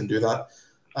DeFi, you can do that.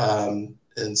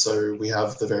 And so we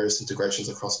have the various integrations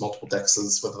across multiple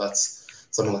dexes, whether that's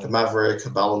something like a Maverick, a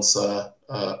Balancer,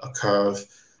 a Curve,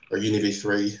 or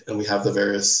UniV3, and we have the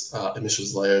various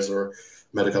emissions layers or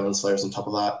meta governance layers on top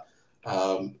of that.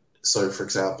 So, for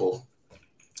example,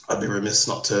 I'd be remiss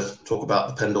not to talk about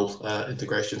the Pendle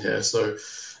integration here. So,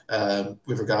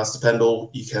 with regards to Pendle,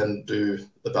 you can do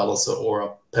the Balancer or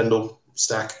a Pendle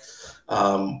stack.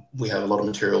 We have a lot of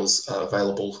materials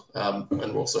available, and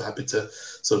we're also happy to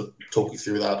sort of talk you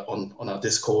through that on our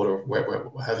Discord or where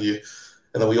have you.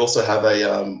 And then we also have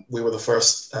we were the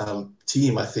first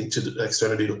team, I think, to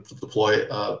externally deploy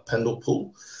a Pendle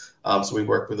pool. So we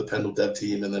work with the Pendle dev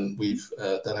team, and then we've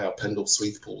done our Pendle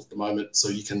suite pool at the moment. So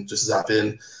you can just zap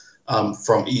in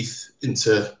from ETH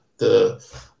into the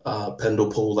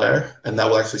Pendle pool there, and that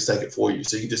will actually stake it for you.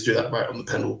 So you can just do that right on the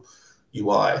Pendle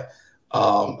UI.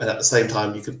 And at the same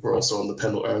time, we're also on the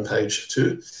Pendle earn page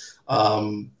too.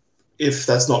 If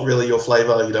that's not really your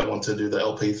flavor, you don't want to do the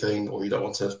LP thing, or you don't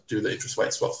want to do the interest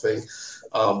rate swap thing,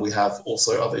 we have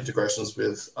also other integrations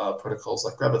with protocols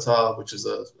like Gravatar, which is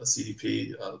a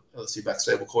CDP, LST-backed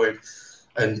stablecoin.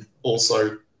 And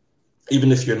also,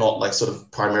 even if you're not like sort of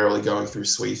primarily going through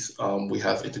Sweeth, we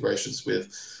have integrations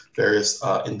with various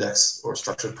index or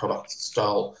structured product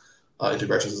style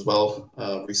integrations as well.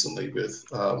 Recently with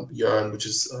Yearn, which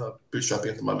is bootstrapping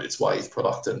at the moment, its YETH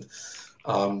product. And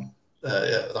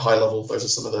at a high level, those are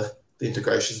some of the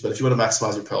integrations. But if you want to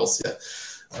maximize your pearls,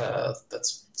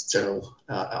 that's general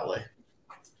outlay.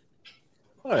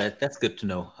 All right, that's good to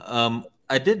know.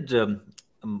 I did.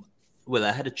 Well,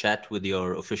 I had a chat with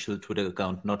your official Twitter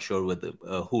account. Not sure whether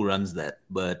who runs that,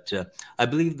 but I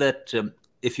believe that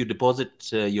if you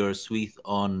deposit your Sweeth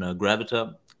on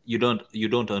Gravatar, you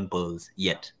don't earn pearls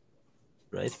yet,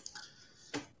 right?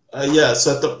 Yeah.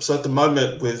 So at the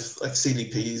moment with like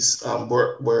CDPs,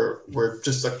 we're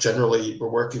just like generally we're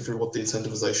working through what the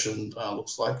incentivization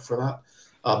looks like for that.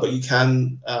 But you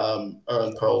can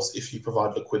earn pearls if you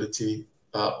provide liquidity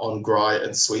on Grai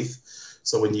and Sweeth.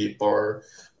 So when you borrow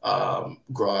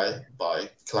Grai by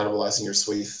collateralizing your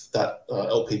Sweeth, that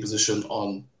LP position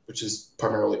on, which is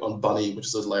primarily on Bunny, which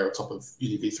is a layer on top of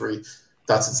UDV3,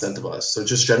 that's incentivized. So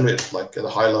just generally like at a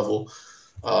high level,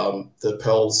 the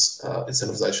pearls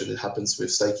incentivization, it happens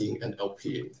with staking and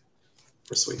LPing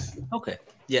for Sweeth. Okay.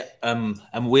 Yeah.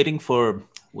 I'm waiting for,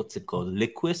 what's it called?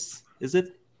 Liquis, is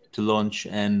it? To launch,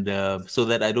 and so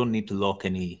that I don't need to lock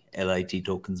any LIT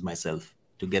tokens myself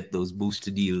to get those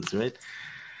boosted deals, right?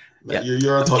 Man, yeah.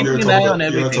 You're on top. You're on top of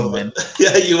it. You're on top of it.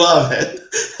 Yeah, you are, man.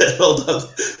 Well done.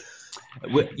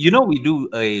 We do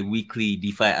a weekly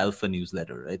DeFi Alpha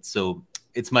newsletter, right? So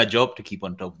it's my job to keep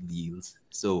on top of the yields.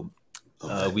 So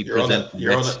we present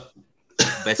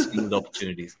best yield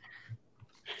opportunities.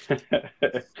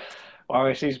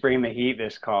 Wow, she's bringing the heat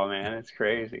this call, man. It's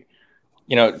crazy.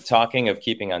 Talking of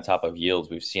keeping on top of yields,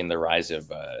 we've seen the rise of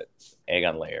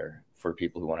Aegon layer for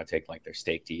people who want to take like their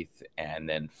staked ETH and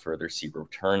then further see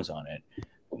returns on it.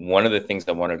 One of the things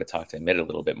I wanted to talk to Amit a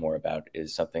little bit more about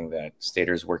is something that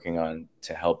Stater is working on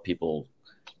to help people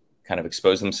kind of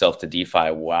expose themselves to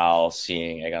DeFi while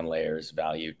seeing Aegon layer's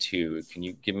value too. Can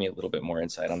you give me a little bit more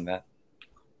insight on that?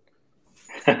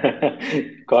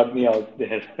 Got me out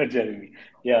there, Jeremy.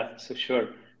 Yeah, so sure.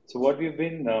 So what we've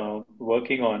been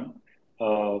working on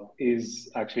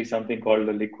is actually something called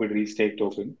the liquid restake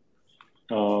token.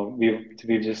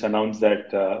 We've just announced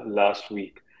that last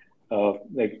week.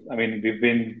 We've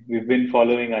been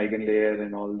following EigenLayer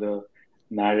and all the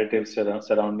narratives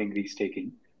surrounding restaking.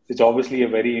 It's obviously a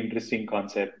very interesting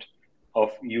concept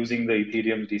of using the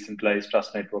Ethereum's decentralized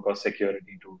trust network or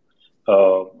security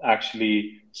to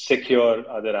actually secure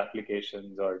other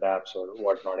applications or dApps or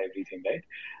whatnot, everything, right?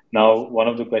 Now, one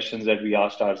of the questions that we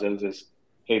asked ourselves is,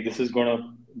 hey,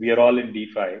 we are all in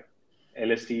DeFi.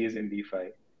 LST is in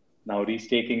DeFi. Now,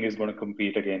 restaking is going to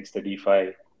compete against the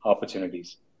DeFi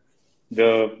opportunities.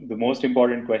 the most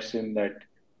important question that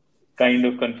kind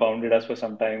of confounded us for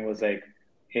some time was like,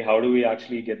 hey, how do we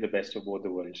actually get the best of both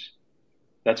the worlds?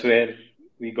 That's where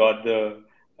we got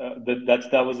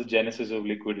that was the genesis of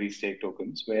liquid restake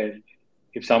tokens, where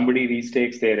if somebody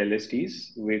restakes their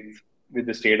LSTs with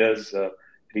the Stata's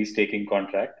restaking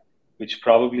contract, which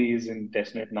probably is in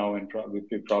testnet now, and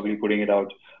we're probably putting it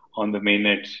out on the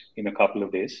mainnet in a couple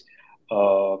of days.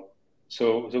 So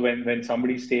when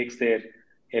somebody stakes their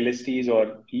LSTs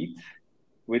or ETH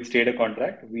with Stata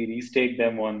contract, we restake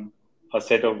them on a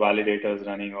set of validators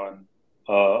running on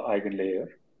eigenlayer.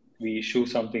 We issue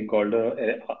something called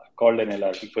an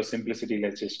LRP. For simplicity,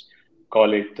 let's just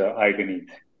call it EigenETH,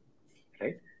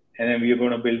 right? And then we are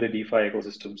going to build the DeFi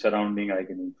ecosystem surrounding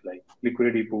EigenETH, like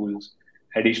liquidity pools,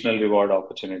 additional reward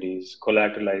opportunities,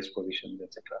 collateralized positions,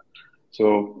 etc.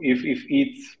 So if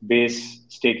ETH base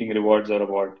staking rewards are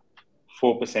about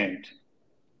 4%,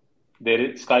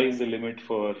 sky is the limit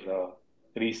for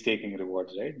restaking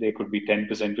rewards, right? They could be 10%,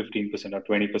 15%, or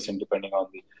 20%, depending on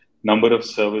the number of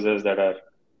services that are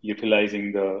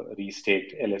utilizing the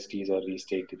restaked LSTs or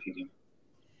restaked Ethereum.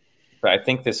 But I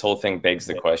think this whole thing begs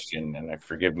the question, and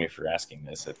forgive me for asking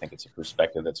this, I think it's a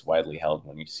perspective that's widely held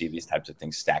when you see these types of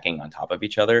things stacking on top of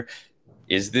each other.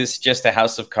 Is this just a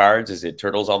house of cards? Is it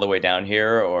turtles all the way down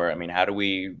here? Or, I mean, how do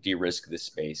we de-risk this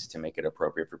space to make it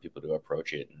appropriate for people to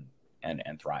approach it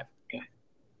and thrive? Yeah.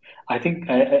 I think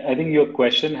your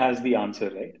question has the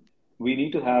answer, right? We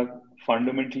need to have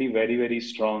fundamentally very, very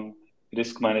strong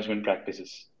risk management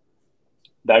practices.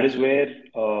 That is where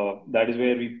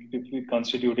we're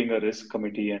constituting a risk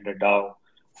committee and a DAO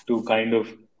to kind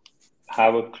of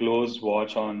have a close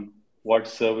watch on what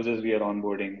services we are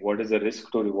onboarding, what is the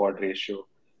risk to reward ratio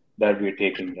that we're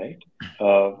taking, right?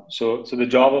 So the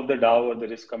job of the DAO or the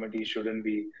risk committee shouldn't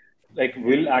be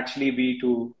will actually be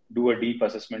to do a deep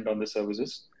assessment on the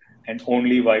services and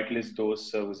only whitelist those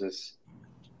services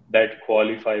that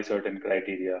qualify certain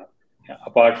criteria,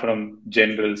 apart from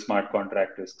general smart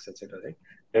contract risks, etc. Right?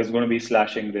 There's going to be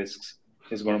slashing risks.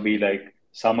 There's going to be like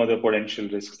some other potential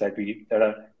risks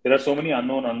there are so many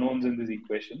unknowns in this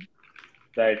equation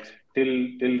that till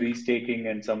restaking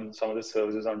and some of the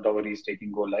services on top of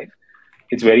restaking go live,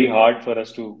 it's very hard for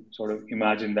us to sort of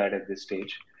imagine that at this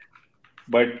stage.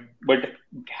 But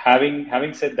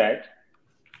having said that,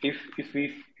 if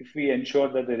we ensure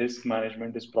that the risk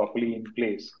management is properly in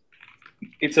place,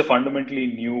 it's a fundamentally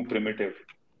new primitive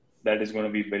that is going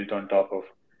to be built on top of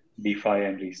DeFi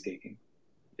and restaking.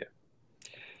 Yeah.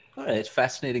 All right,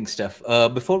 fascinating stuff.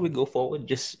 Before we go forward,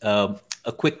 just a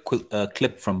quick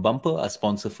clip from Bumper, our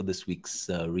sponsor for this week's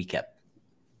recap.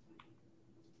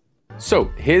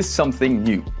 So here's something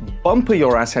new. Bumper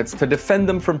your assets to defend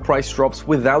them from price drops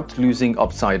without losing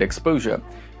upside exposure.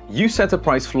 You set a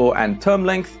price floor and term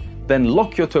length, then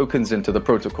lock your tokens into the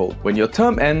protocol. When your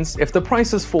term ends, if the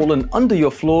price has fallen under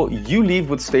your floor, you leave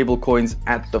with stablecoins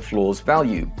at the floor's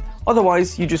value.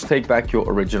 Otherwise, you just take back your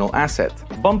original asset.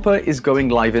 Bumper is going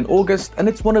live in August, and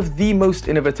it's one of the most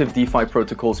innovative DeFi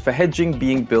protocols for hedging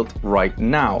being built right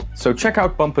now. So check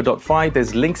out bumper.fi,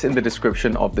 there's links in the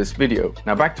description of this video.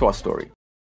 Now back to our story.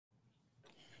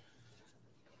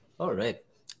 All right.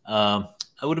 I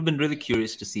would have been really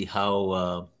curious to see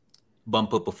how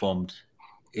Bumper performed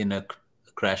in a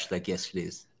crash like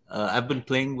yesterday's. I've been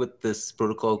playing with this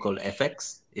protocol called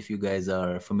FX, if you guys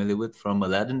are familiar with, from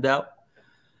Aladdin DAO.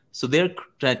 So they're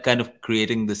kind of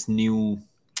creating this new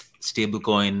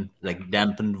stablecoin, like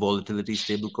dampened volatility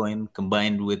stablecoin,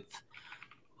 combined with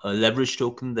a leverage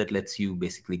token that lets you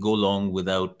basically go long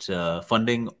without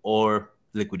funding or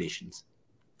liquidations.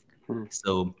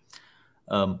 So,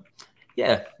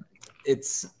 yeah,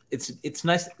 it's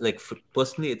nice. Like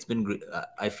personally, it's been great.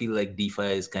 I feel like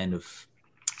DeFi is kind of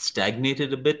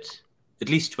stagnated a bit, at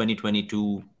least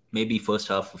 2022, maybe first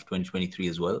half of 2023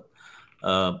 as well.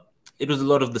 It was a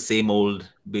lot of the same old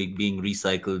being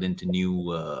recycled into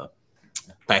new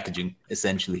packaging,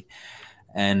 essentially.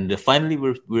 And finally,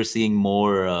 we're seeing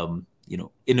more,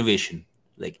 innovation.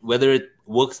 Like whether it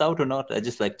works out or not, I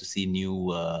just like to see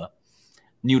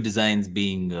new designs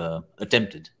being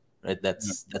attempted. Right?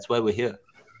 That's why we're here,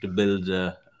 to build,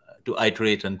 to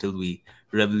iterate until we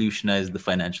revolutionize the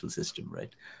financial system.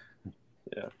 Right?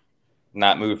 Yeah.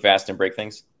 Not move fast and break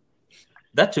things.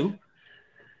 That too.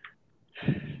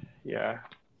 Yeah,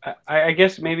 I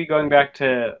guess maybe going back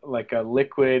to like a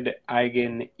liquid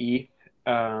EigenETH.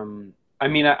 I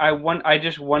mean, I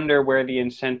just wonder where the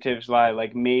incentives lie.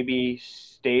 Like maybe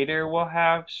Stater will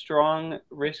have strong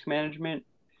risk management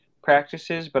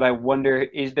practices, but I wonder,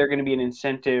 is there going to be an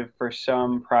incentive for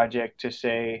some project to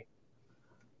say,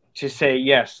 to say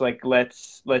yes, like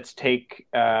let's take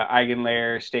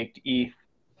eigenlayer staked ETH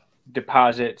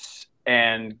deposits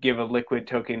and give a liquid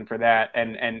token for that,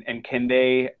 and can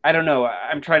they? I don't know.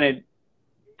 I'm trying to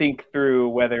think through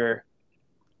whether,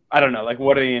 I don't know, like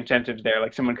what are the incentives there?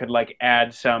 Like someone could like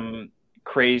add some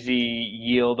crazy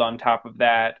yield on top of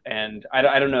that, and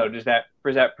I don't know. Does that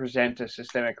present a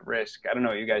systemic risk? I don't know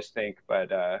what you guys think,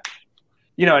 but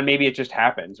you know, and maybe it just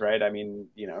happens, right? I mean,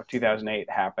 you know, 2008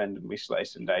 happened, and we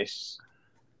slice and dice,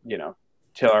 you know,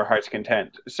 till our heart's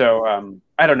content. So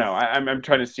I don't know. I'm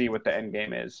trying to see what the end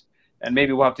game is, and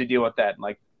maybe we'll have to deal with that in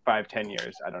like 5-10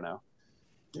 years. I don't know.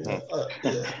 Yeah,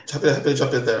 happy to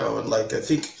jump in there, Owen. Like, I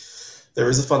think there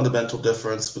is a fundamental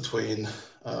difference between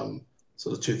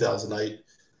sort of 2008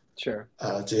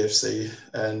 GFC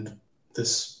and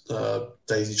this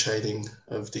daisy chaining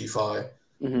of DeFi,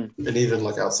 and even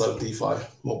like outside of DeFi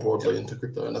more broadly into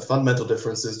crypto. And the fundamental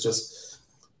difference is just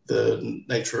the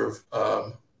nature of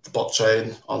the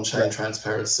blockchain, on-chain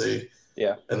transparency,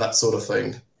 and that sort of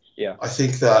thing. Yeah, I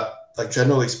think that, like,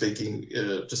 generally speaking,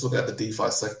 just looking at the DeFi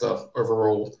sector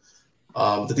overall,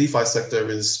 the DeFi sector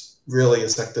is really a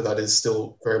sector that is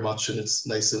still very much in its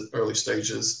nascent early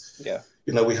stages. Yeah.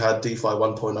 You know, we had DeFi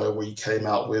 1.0 where you came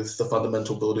out with the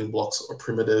fundamental building blocks or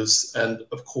primitives, and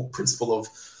a core principle of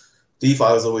DeFi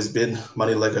has always been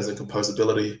money, Legos, and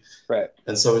composability. Right.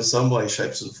 And so in some way,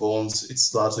 shapes and forms,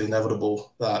 it's largely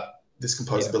inevitable that this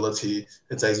composability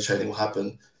and daisy chaining will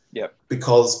happen. Yeah.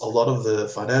 Because a lot of the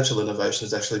financial innovation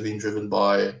is actually being driven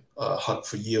by hunt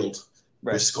for yield,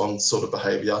 risk on sort of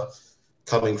behavior,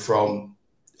 coming from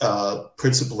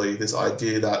principally this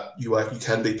idea that you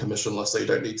can be permissionless, so you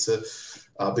don't need to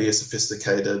be a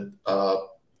sophisticated,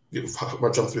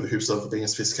 jump through the hoops of being a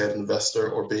sophisticated investor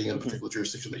or being in a particular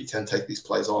jurisdiction, that you can take these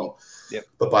plays on. Yep.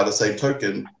 But by the same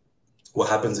token, what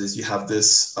happens is you have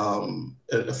this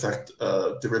effect,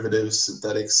 derivatives,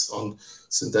 synthetics on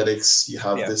synthetics. You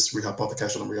have this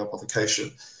rehypothecation on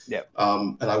rehypothecation. Yeah.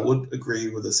 And I would agree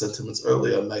with the sentiments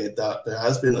earlier made that there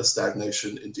has been a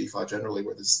stagnation in DeFi generally,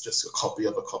 where there's just a copy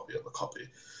of a copy of a copy.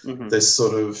 There's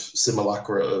sort of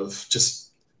simulacra of just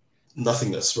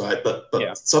nothingness, right? But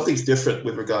something's different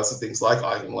with regards to things like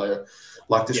eigenlayer,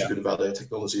 like distributed validator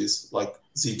technologies, like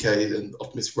ZK and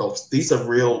optimistic rollups. These are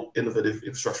real innovative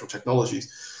infrastructural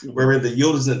technologies, wherein the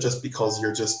yield isn't just because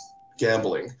you're just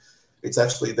gambling. It's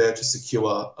actually there to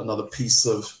secure another piece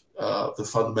of the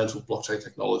fundamental blockchain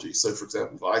technology. So, for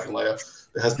example, with eigenlayer,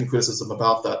 there has been criticism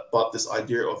about that, but this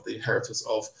idea of the inheritance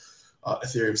of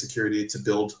Ethereum security to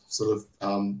build sort of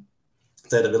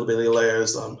data availability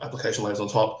layers, application layers on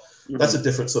top, that's a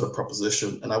different sort of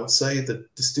proposition. And I would say the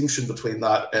distinction between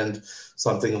that and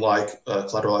something like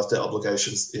collateralized debt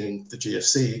obligations in the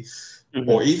GFC,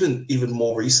 or even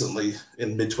more recently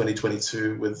in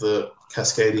mid-2022 with the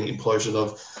cascading implosion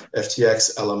of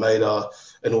FTX, Alameda,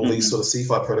 and all these sort of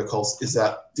CeFi protocols, is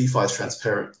that DeFi is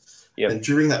transparent. And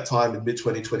during that time in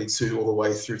mid-2022 all the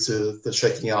way through to the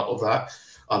shaking out of that,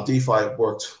 DeFi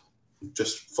worked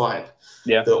just fine.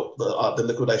 The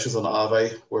liquidations on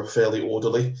Aave were fairly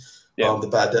orderly. The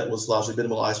bad debt was largely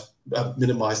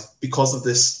minimized because of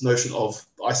this notion of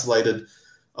isolated,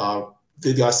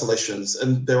 the isolations.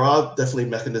 And there are definitely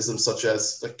mechanisms such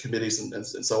as like committees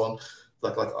and so on,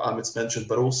 like Amit's mentioned,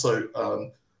 but also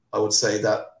I would say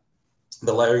that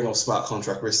the layering of smart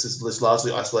contract risks is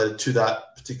largely isolated to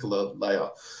that particular layer.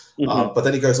 But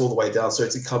then it goes all the way down. So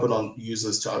it's incumbent on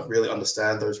users to really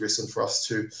understand those risks and for us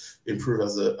to improve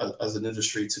as an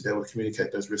industry to be able to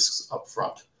communicate those risks up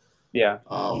front.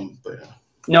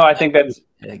 No, I think that's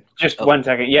just 1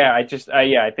 second.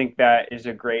 I think that is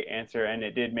a great answer. And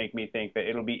it did make me think that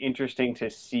it'll be interesting to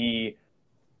see,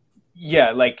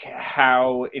 like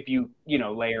how, if you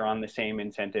layer on the same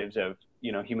incentives of,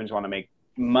 humans want to make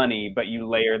money, but you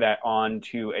layer that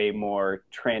onto a more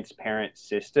transparent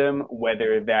system,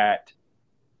 whether that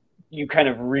you kind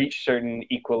of reach certain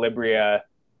equilibria,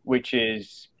 which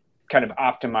is kind of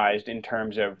optimized in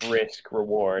terms of risk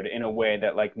reward in a way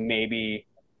that like maybe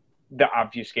the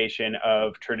obfuscation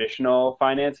of traditional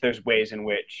finance, there's ways in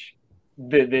which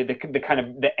the kind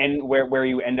of the end where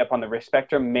you end up on the risk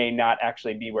spectrum may not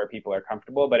actually be where people are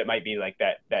comfortable, but it might be like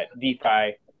that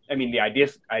DeFi. I mean, the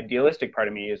idealistic part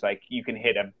of me is like you can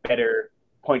hit a better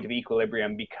point of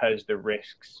equilibrium because the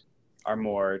risks are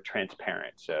more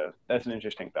transparent. So that's an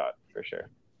interesting thought for sure.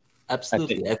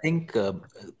 Absolutely. I think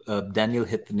Daniel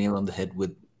hit the nail on the head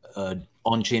with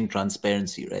on-chain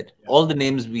transparency, right? Yeah. All the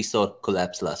names we saw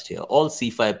collapse last year, all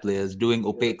CeFi players doing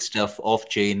opaque stuff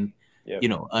off-chain,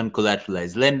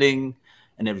 uncollateralized lending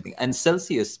and everything. And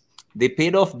Celsius, they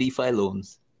paid off DeFi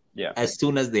loans as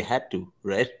soon as they had to,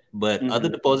 right? But other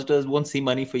depositors won't see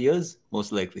money for years,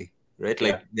 most likely, right?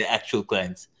 Like the actual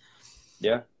clients.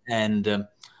 Yeah. And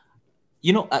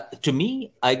to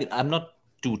me, I'm not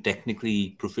too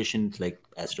technically proficient, like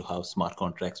as to how smart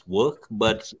contracts work,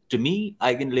 but to me,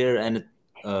 Eigenlayer and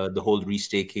the whole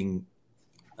restaking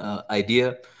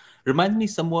idea reminds me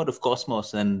somewhat of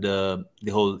Cosmos and the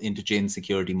whole interchain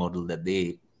security model that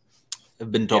they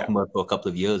have been talking about for a couple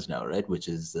of years now, right? Which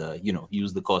is,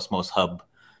 use the Cosmos hub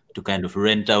to kind of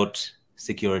rent out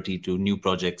security to new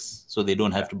projects so they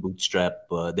don't have to bootstrap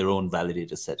their own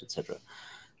validator set, etc.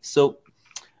 So,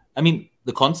 I mean,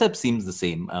 the concept seems the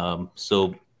same.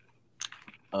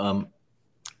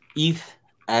 ETH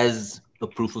as a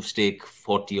proof of stake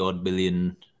 40 odd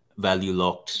billion value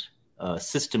locked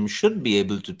system should be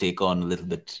able to take on a little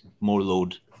bit more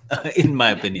load, in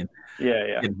my opinion.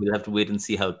 And we'll have to wait and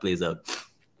see how it plays out.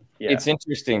 It's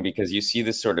interesting because you see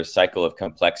this sort of cycle of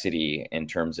complexity in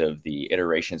terms of the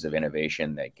iterations of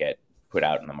innovation that get put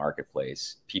out in the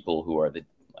marketplace. People who are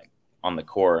on the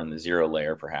core and the zero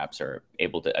layer perhaps are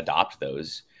able to adopt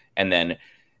those, and then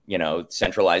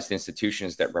centralized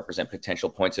institutions that represent potential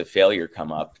points of failure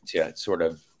come up to sort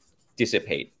of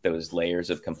dissipate those layers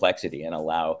of complexity and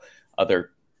allow other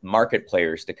market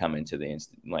players to come into the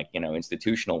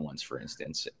institutional ones, for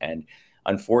instance. And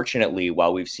unfortunately,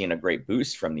 while we've seen a great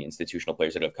boost from the institutional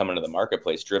players that have come into the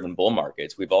marketplace driven bull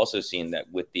markets, we've also seen that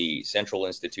with the central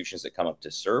institutions that come up to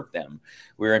serve them,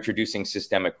 we're introducing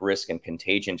systemic risk and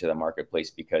contagion to the marketplace,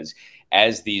 because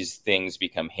as these things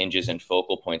become hinges and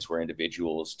focal points where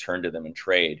individuals turn to them and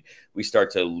trade, we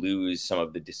start to lose some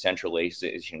of the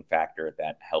decentralization factor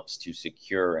that helps to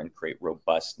secure and create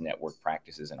robust network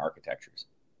practices and architectures.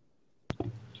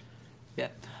 Yeah.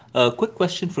 Quick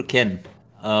question for Ken.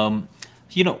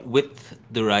 With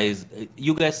the rise,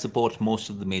 you guys support most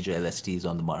of the major LSTs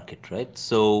on the market, right?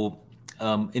 So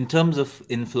in terms of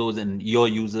inflows and your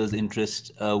users'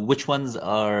 interest, which ones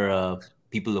are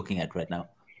people looking at right now?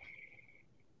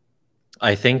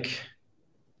 I think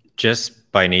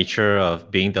just by nature of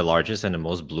being the largest and the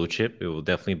most blue chip, it will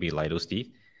definitely be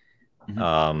LSTi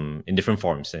in different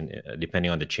forms and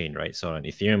depending on the chain, right? So on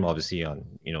Ethereum, obviously on,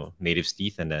 native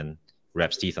stETH and then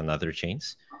rep stETH on other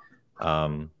chains.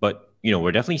 But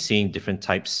we're definitely seeing different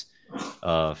types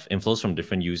of inflows from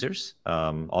different users,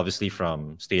 obviously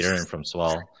from Stater and from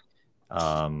Swell,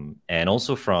 and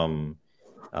also from,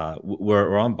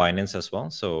 we're on Binance as well.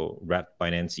 So Rep,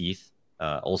 Binance, ETH,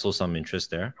 also some interest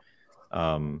there.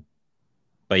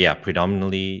 But yeah,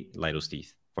 predominantly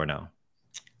LSTi for now.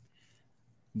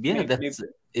 Yeah,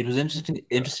 it was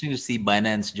interesting to see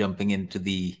Binance jumping into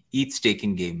the ETH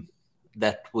staking game.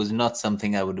 That was not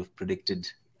something I would have predicted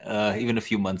even a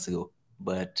few months ago.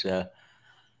 But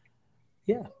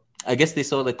yeah, I guess they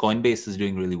saw that Coinbase is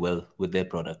doing really well with their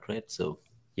product, right? So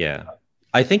yeah,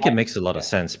 I think it makes a lot of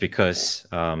sense because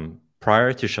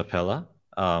prior to Shapella,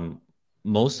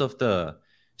 most of the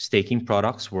staking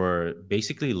products were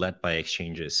basically led by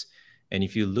exchanges. And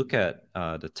if you look at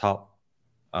the top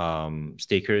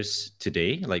stakers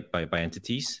today, like by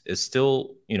entities, it's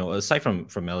still, aside from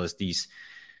LSDs,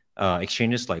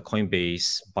 exchanges like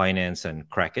Coinbase, Binance, and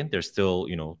Kraken, they're still,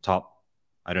 top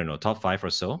 5 or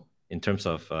so in terms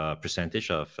of percentage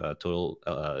of total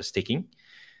staking.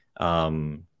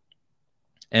 And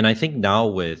I think now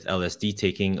with LSD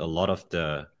taking a lot of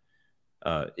the,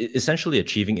 essentially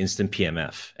achieving instant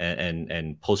PMF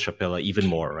and post Shapella even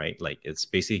more, right? Like it's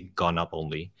basically gone up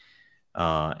only.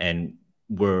 And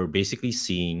we're basically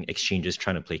seeing exchanges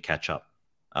trying to play catch up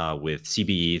with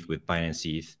CBETH, with Binance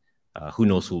ETH. Who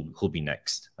knows who'll be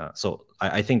next? So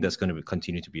I think that's going to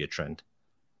continue to be a trend.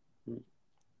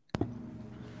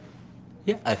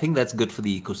 Yeah, I think that's good for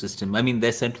the ecosystem. I mean,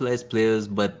 they're centralized players,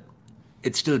 but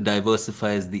it still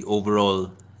diversifies the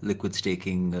overall liquid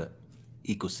staking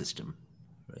ecosystem,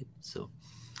 right? So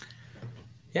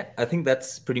yeah, I think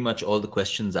that's pretty much all the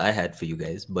questions I had for you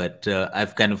guys. But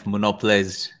I've kind of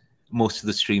monopolized most of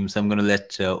the stream, so I'm going to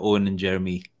let Owen and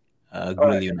Jeremy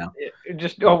grill you now.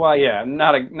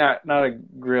 Not a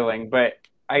grilling, but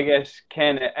I guess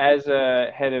Ken, as a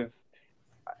head of,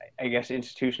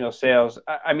 institutional sales,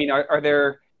 I mean, are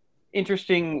there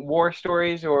interesting war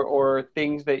stories or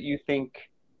things that you think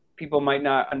people might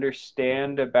not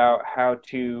understand about how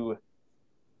to,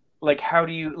 how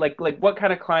do you what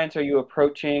kind of clients are you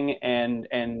approaching, and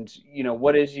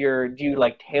what is do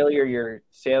you tailor your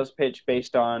sales pitch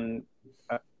based on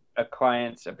a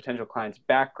potential client's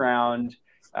background?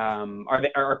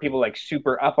 Are people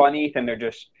super up on ETH and they're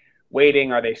just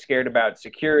waiting? Are they scared about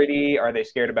security? Are they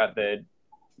scared about the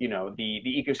you know, the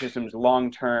ecosystem's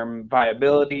long-term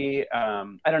viability.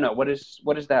 I don't know, what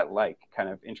is that like, kind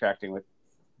of interacting with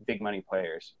big money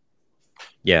players?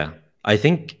 Yeah, I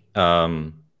think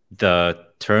the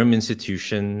term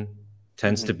institution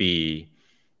tends to be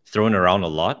thrown around a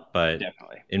lot, but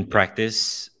definitely in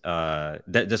practice,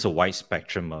 there's a wide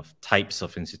spectrum of types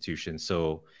of institutions.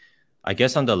 So I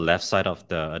guess on the left side of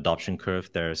the adoption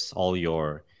curve, there's all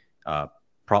your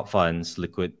prop funds,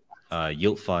 liquid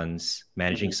yield funds,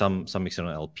 managing some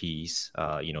external LPs,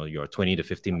 you know, your 20 to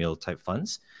 50 mil type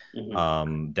funds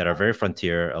that are very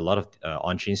frontier, a lot of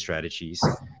on-chain strategies.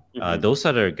 Those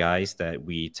are the guys that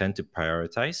we tend to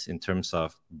prioritize in terms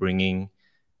of bringing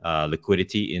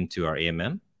liquidity into our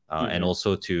AMM and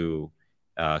also to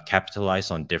capitalize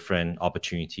on different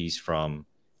opportunities from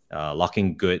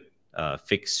locking good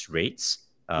fixed rates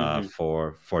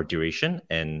for duration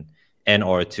and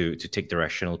or to take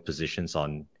directional positions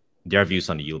on their views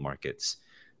on the yield markets.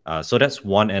 So that's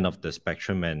one end of the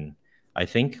spectrum. And I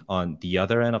think on the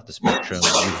other end of the spectrum,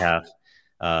 we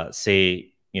have,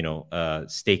 say, you know,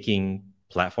 staking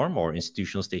platform or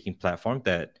institutional staking platform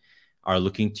that are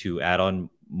looking to add on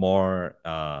more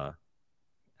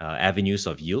avenues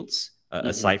of yields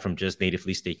aside from just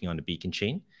natively staking on the Beacon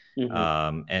chain.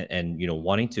 And you know,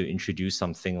 wanting to introduce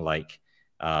something like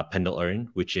Pendle Earn,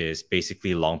 which is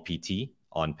basically long PT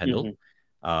on Pendle,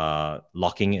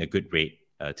 locking a good rate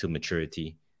to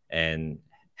maturity, and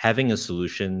having a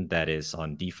solution that is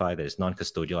on DeFi that is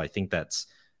non-custodial. I think that's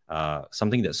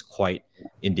something that's quite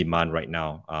in demand right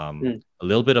now. A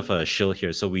little bit of a shill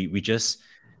here. So we just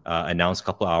announced a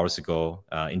couple of hours ago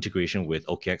integration with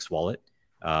OKX Wallet,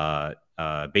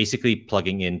 basically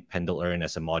plugging in Pendle Earn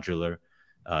as a modular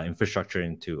infrastructure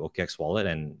into OKX Wallet.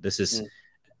 And this is,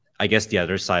 I guess, the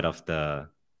other side of the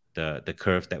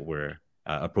curve that we're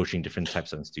approaching different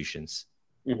types of institutions.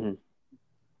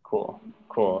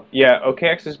 Cool. Yeah,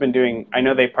 OKX has been doing, I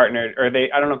know they partnered, or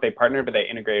I don't know if they partnered, but they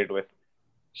integrated with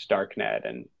Starknet,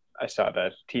 and I saw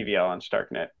the TVL on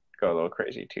Starknet go a little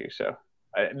crazy too. So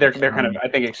they're kind of, I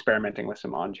think, experimenting with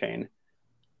some on-chain,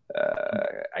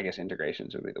 I guess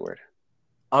integrations would be the word.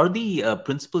 Are the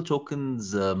principal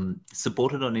tokens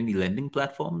supported on any lending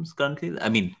platforms currently? I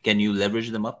mean, can you leverage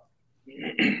them up?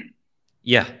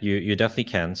 Yeah, you definitely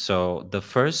can. So the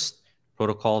first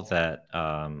protocol that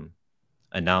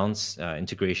announced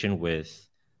integration with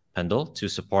Pendle to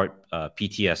support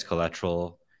PTS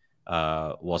collateral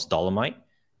was Dolomite.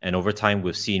 And over time,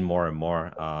 we've seen more and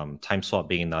more, TimeSwap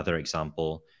being another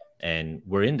example. And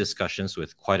we're in discussions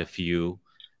with quite a few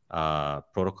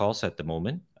protocols at the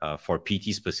moment for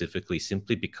PT specifically,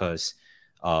 simply because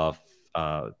of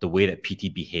the way that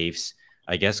PT behaves,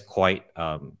 I guess, quite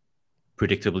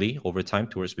predictably over time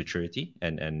towards maturity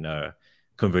and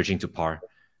converging to par.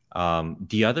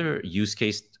 The other use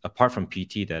case, apart from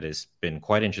PT, that has been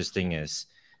quite interesting is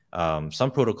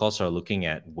some protocols are looking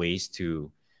at ways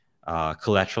to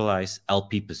collateralize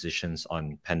LP positions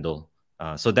on Pendle.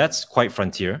 So that's quite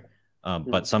frontier,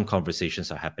 but some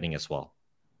conversations are happening as well.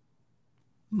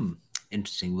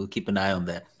 Interesting. We'll keep an eye on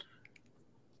that.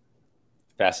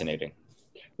 Fascinating.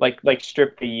 Like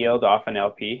strip the yield off an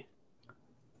LP?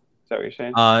 Is that what you're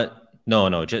saying?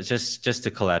 No, just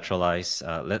to collateralize.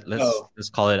 Let's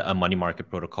call it a money market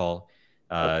protocol,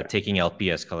 taking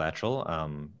LP as collateral,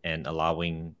 and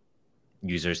allowing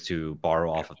users to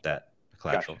borrow off of that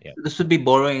collateral. Gotcha. Yeah. So this would be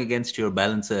borrowing against your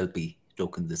balancer LP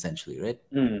tokens, essentially, right?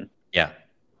 Yeah.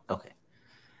 Okay.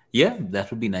 Yeah,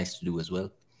 that would be nice to do as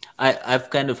well. I've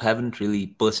kind of haven't really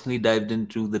personally dived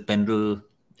into the Pendle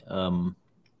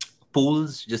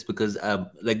pools, just because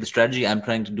like the strategy I'm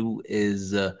trying to do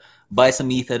is buy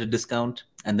some ETH at a discount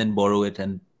and then borrow it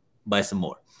and buy some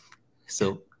more.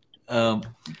 So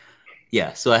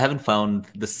yeah, so I haven't found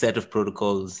the set of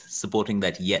protocols supporting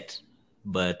that yet,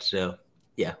 but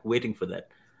yeah, waiting for that.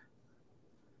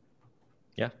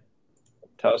 Yeah.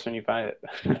 Tell us when you find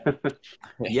it.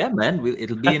 Yeah, man,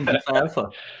 it'll be in DeFi Alpha.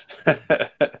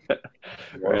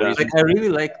 Like, I really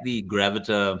like the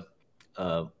Gravita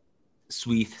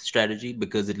Sweeth strategy,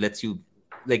 because it lets you,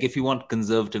 like, if you want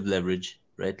conservative leverage,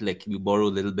 right? Like, you borrow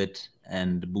a little bit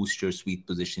and boost your Sweeth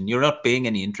position. You're not paying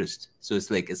any interest, so it's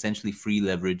like essentially free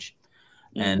leverage.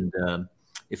 And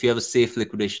if you have a safe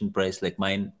liquidation price like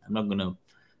mine, I'm not gonna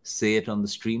say it on the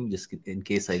stream just in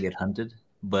case I get hunted,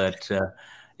 but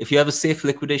if you have a safe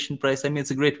liquidation price, I mean, it's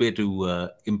a great way to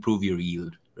improve your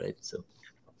yield, right? So,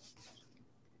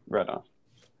 right on.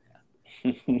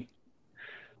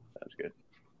 That's good.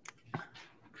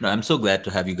 No, I'm so glad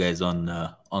to have you guys on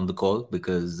the call,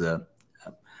 because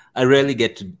I rarely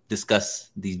get to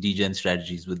discuss these degen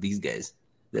strategies with these guys.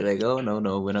 They're like, oh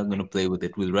no, we're not going to play with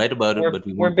it. We'll write about it, but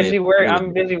we're busy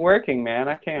I'm busy working, man.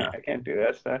 I can't do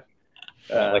that stuff.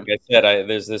 Like I said,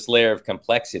 there's this layer of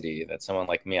complexity that someone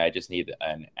like me, I just need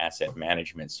an asset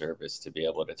management service to be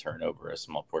able to turn over a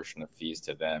small portion of fees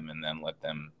to them and then let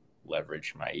them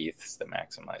leverage my ETHs to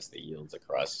maximize the yields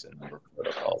across a number of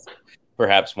protocols.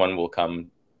 Perhaps one will come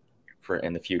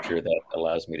in the future that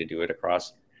allows me to do it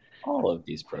across all of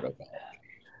these protocols.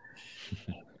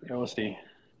 Yeah, we'll see.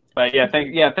 But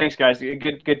thanks guys.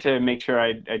 Good to make sure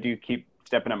I do keep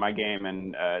stepping up my game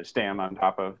and staying on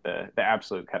top of the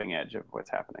absolute cutting edge of what's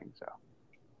happening. So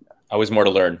always more to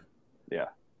learn. Yeah,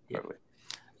 totally.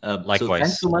 Likewise. So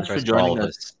thanks so much for joining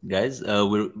us, guys.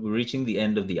 We're reaching the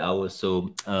end of the hour.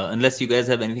 So unless you guys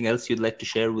have anything else you'd like to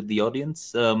share with the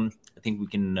audience, I think we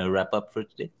can wrap up for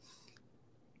today.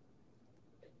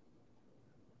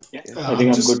 Yeah, I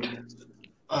think I'm good.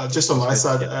 Just on my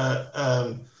side,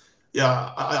 I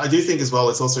do think as well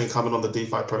it's also incumbent on the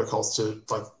DeFi protocols to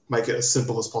make it as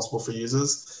simple as possible for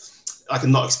users. I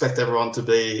cannot expect everyone to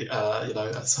be,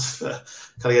 sort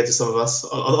of cutting edge of some of us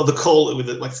on the call with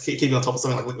it, keeping on top of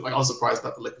something like I was surprised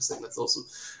about the liquid thing. That's awesome.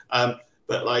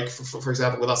 But for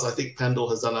example, with us, I think Pendle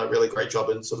has done a really great job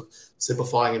in sort of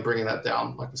simplifying and bringing that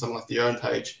down, like with something like the earn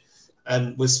page.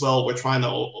 And with Swell, we're trying to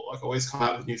always come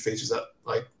out with new features that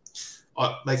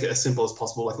make it as simple as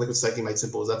possible, like liquid staking made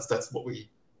simple.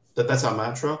 That's our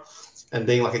mantra, and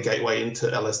being like a gateway into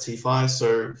LSTfi.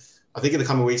 So I think in the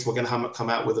coming weeks we're going to come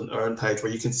out with an earn page where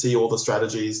you can see all the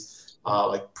strategies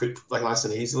like nice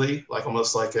and easily, like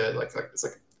almost like it's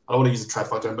like, I don't want to use a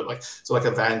TradFi term, but like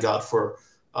a vanguard for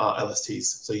LSTs.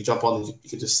 So you jump on and you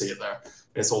can just see it there,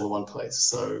 and it's all in one place.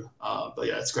 So but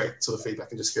yeah, it's great sort of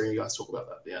feedback and just hearing you guys talk about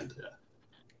that at the end.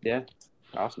 Yeah,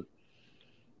 awesome.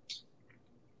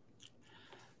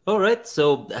 All right,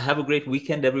 so have a great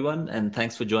weekend, everyone, and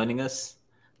thanks for joining us.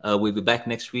 We'll be back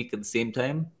next week at the same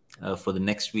time for the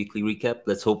next weekly recap.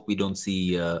 Let's hope we don't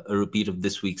see a repeat of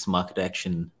this week's market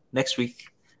action next week.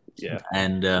 Yeah.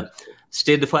 And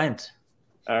stay defiant.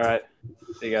 All right.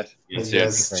 See you guys. Thank you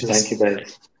guys. Thank you,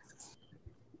 guys.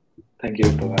 Thank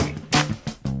you. Bye-bye.